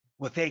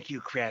 Well, thank you,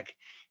 Craig.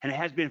 And it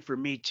has been for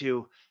me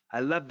too.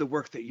 I love the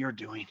work that you're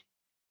doing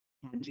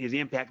and the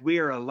impact. We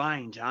are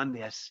aligned on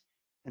this.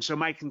 And so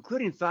my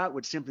concluding thought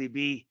would simply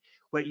be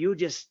what you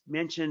just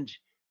mentioned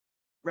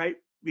right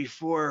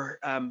before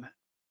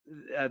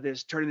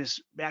turning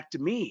this back to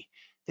me,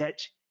 that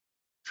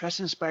trust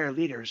and inspire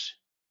leaders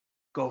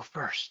go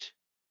first.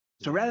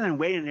 So rather than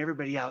waiting on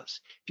everybody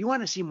else, if you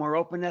want to see more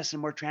openness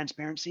and more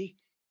transparency,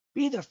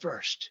 be the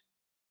first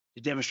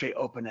to demonstrate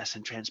openness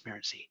and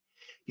transparency.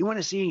 You want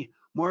to see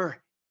more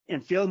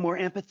and feel more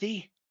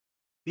empathy,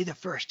 be the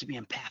first to be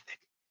empathic.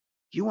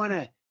 You want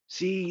to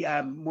see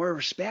more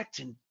respect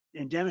and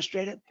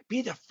demonstrate it,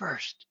 be the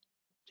first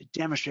to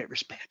demonstrate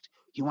respect.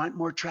 You want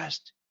more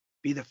trust?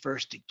 Be the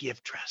first to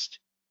give trust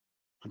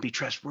and be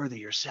trustworthy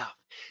yourself.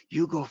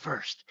 You go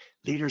first.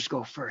 Leaders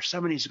go first.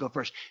 Someone needs to go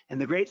first.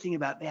 And the great thing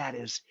about that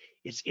is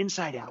it's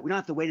inside out. We don't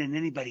have to wait on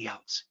anybody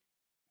else.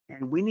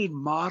 And we need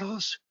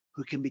models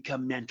who can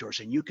become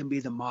mentors, and you can be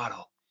the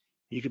model.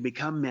 You can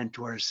become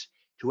mentors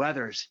to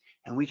others,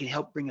 and we can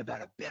help bring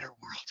about a better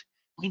world.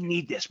 We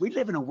need this. We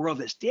live in a world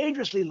that's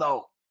dangerously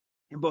low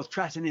in both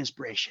trust and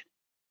inspiration.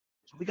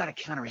 So we got to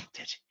counteract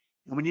it.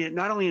 And we need it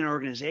not only in our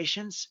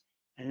organizations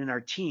and in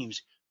our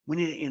teams, we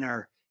need it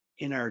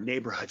in our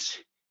neighborhoods,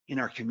 in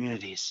our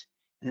communities,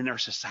 and in our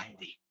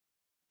society.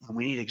 And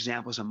we need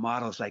examples and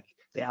models like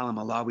the Alan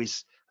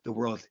Malawis of the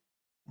world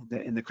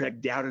and the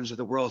Craig Dowdens of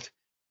the world.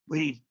 We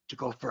need to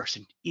go first,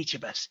 and each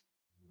of us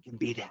can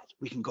be that.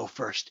 We can go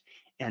first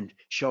and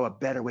show a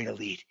better way to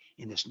lead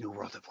in this new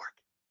world of work.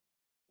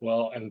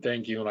 Well, and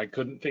thank you. And I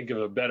couldn't think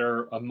of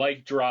a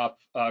mic drop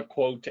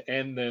quote to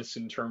end this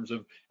in terms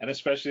of, and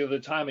especially the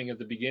timing at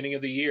the beginning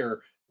of the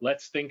year.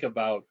 Let's think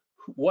about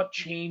what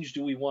change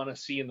do we want to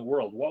see in the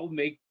world? What would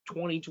make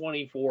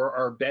 2024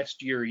 our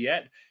best year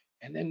yet?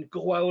 And then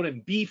go out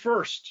and be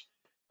first.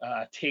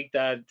 Take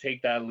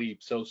that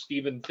leap. So,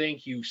 Stephen,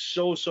 thank you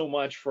so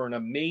much for an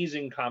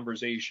amazing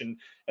conversation.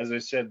 As I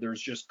said,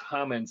 there's just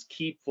comments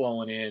keep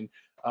flowing in.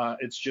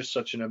 It's just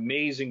such an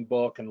amazing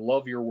book, and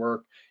love your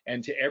work.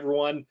 And to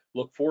everyone,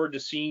 look forward to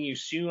seeing you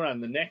soon on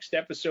the next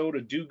episode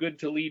of Do Good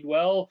to Lead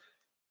Well.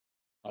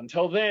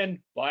 Until then,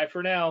 bye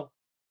for now.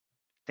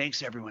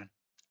 Thanks, everyone.